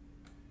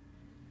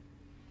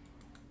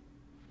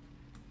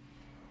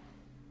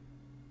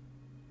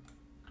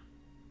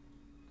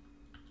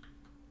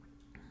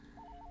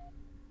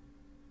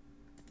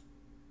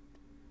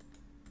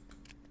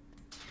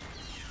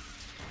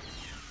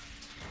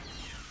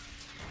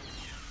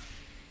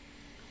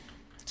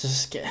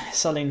 Just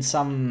selling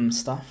some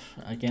stuff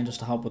again, just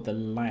to help with the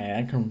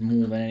lag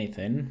more than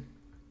anything.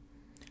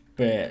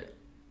 But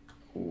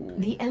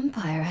The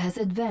Empire has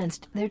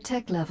advanced their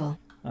tech level.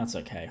 That's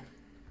okay.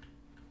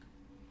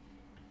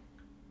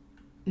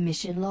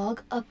 Mission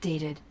log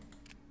updated.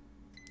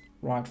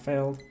 Right,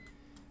 failed.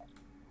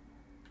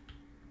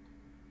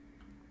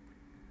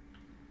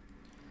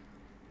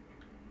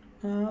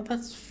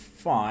 That's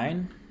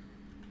fine.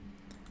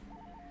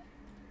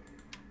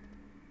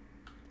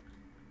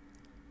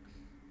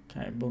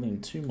 Okay,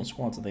 building 2 more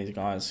squads of these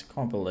guys.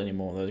 Can't build any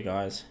more of those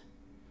guys.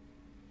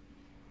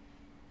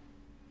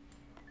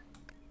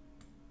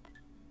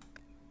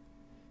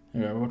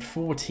 Anyway, we're at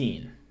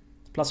 14.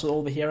 Plus with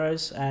all the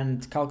heroes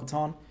and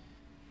Calcatan.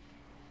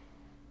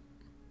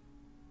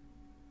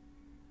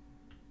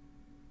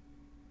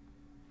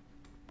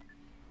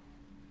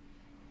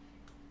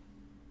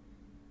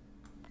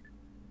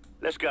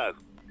 Let's go.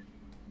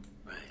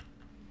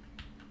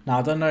 Now,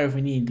 I don't know if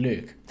we need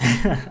Luke.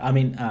 I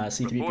mean,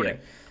 C3PO.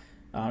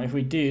 If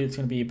we do, it's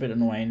going to be a bit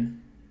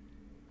annoying.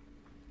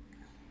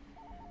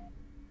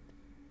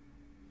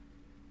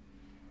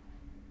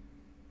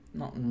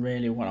 Not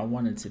really what I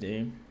wanted to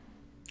do.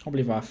 Can't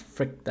believe I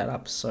fricked that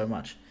up so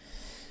much.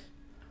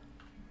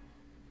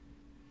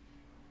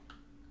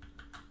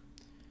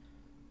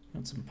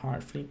 Got some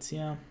pirate fleets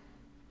here.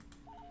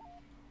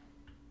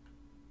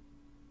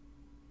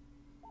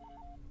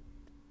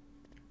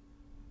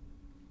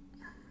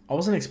 I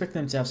wasn't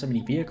expecting them to have so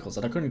many vehicles,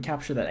 and I couldn't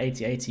capture that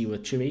 8080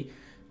 with Chewie,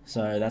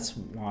 so that's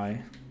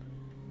why.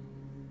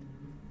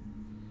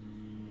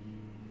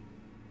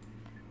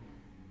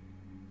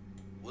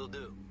 Will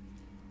do.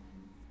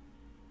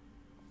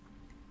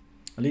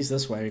 At least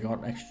this way we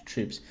got extra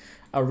troops.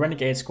 A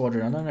Renegade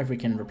Squadron, I don't know if we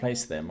can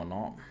replace them or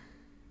not.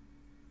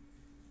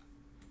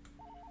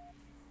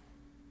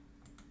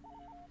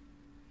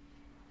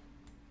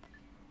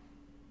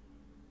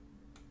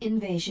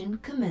 Invasion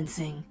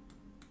commencing.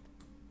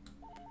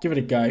 Give it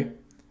a go.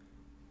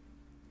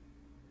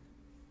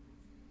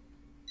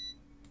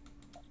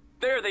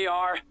 There they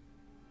are.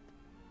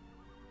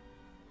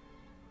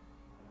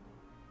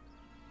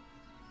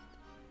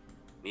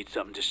 Need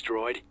something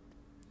destroyed?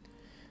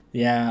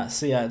 Yeah,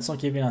 so yeah, it's not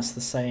giving us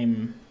the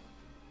same...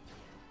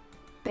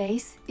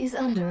 Base is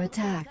under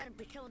attack.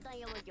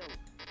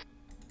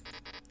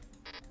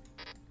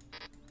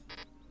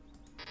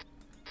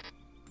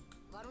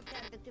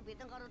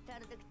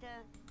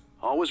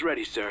 Always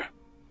ready, sir.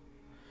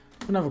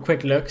 I'm gonna have a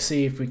quick look,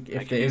 see if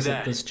there is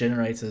this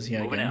generators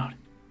here Moving again. out.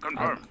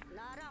 Confirmed.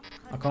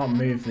 I can't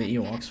move the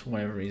Ewoks for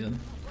whatever reason.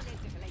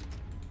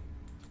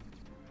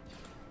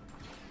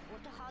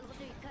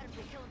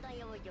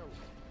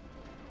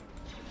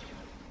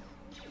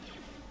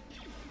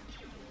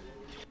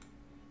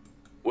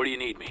 Where do you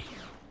need me?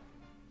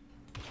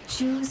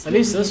 Choose At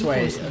least this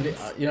way,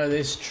 you know,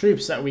 there's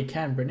troops that we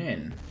can bring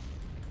in.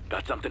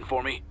 Got something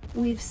for me?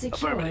 We've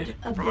secured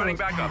a build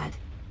pad.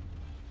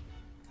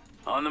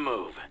 On the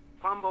move.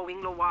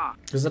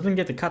 Because I didn't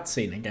get the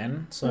cutscene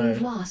again, so...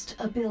 We've lost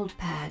a build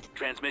pad.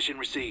 Transmission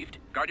received.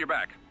 Guard your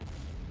back.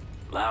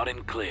 Loud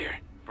and clear.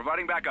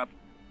 Providing backup.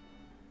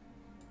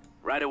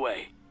 Right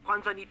away.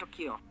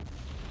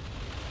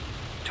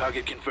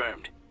 Target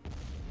confirmed.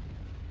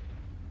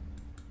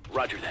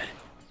 Roger that.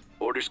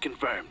 Orders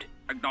confirmed.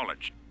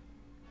 Acknowledged.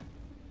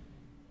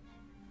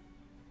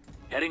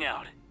 Heading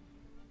out.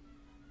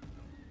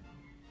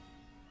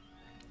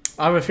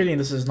 I have a feeling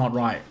this is not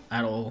right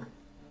at all.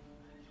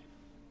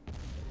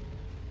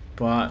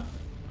 But...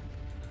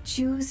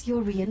 Choose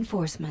your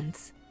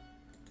reinforcements.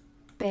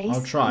 Base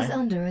I'll try. is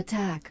under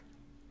attack.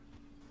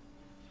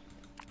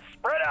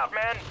 Spread out,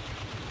 men.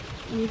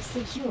 We've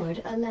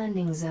secured a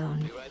landing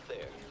zone. Right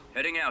there.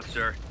 Heading out,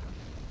 sir.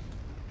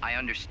 I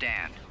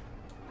understand.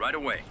 Right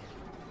away.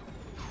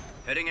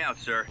 Heading out,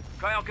 sir.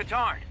 Kyle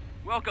Katarn.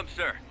 Welcome,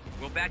 sir.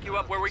 We'll back you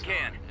up where we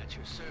can. At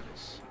your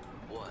service.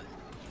 What?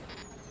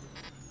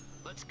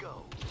 Let's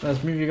go.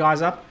 Let's move you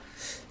guys up.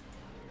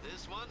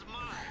 This one's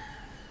mine.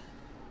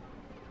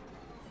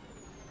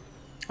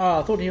 Oh,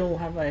 I thought he'll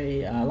have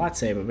a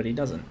lightsaber, but he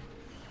doesn't.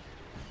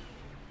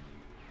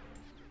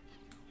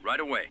 Right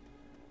away.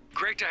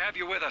 Great to have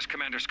you with us,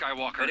 Commander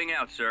Skywalker. Heading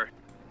out, sir.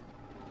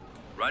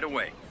 Right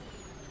away.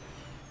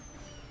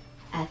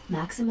 At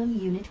maximum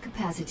unit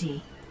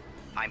capacity.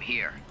 I'm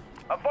here.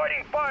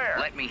 Avoiding fire!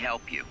 Let me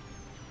help you.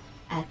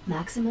 At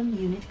maximum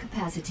unit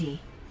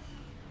capacity.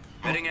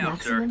 Heading At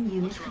out, sir. maximum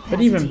unit capacity.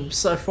 But even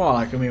so far,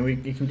 like, I mean, we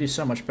can do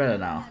so much better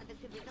now.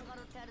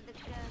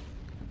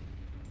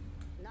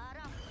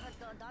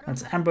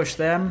 Let's ambush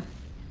them.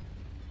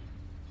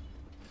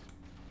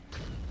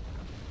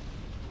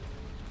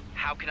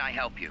 How can I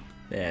help you?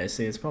 Yeah,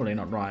 see, it's probably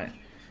not right.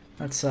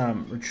 Let's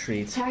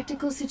retreat.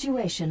 Tactical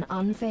situation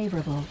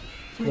unfavorable.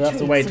 We'll have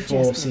to wait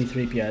for Suggested.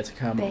 C3PO to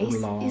come Base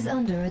along. is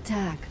under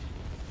attack.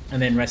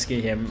 And then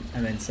rescue him,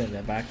 and then send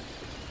that back.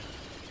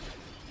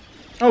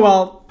 Oh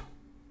well.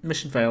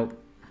 Mission failed.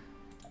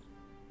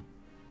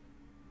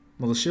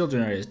 Well, the shield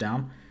generator is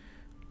down.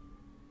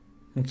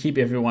 We'll keep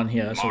everyone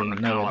here so we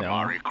know where they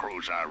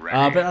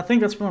are. But I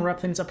think that's going to wrap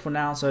things up for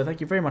now. So thank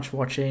you very much for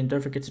watching.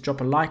 Don't forget to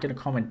drop a like and a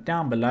comment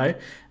down below.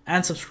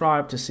 And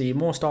subscribe to see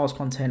more Star Wars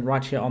content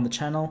right here on the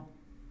channel.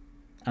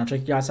 And I'll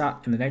check you guys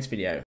out in the next video.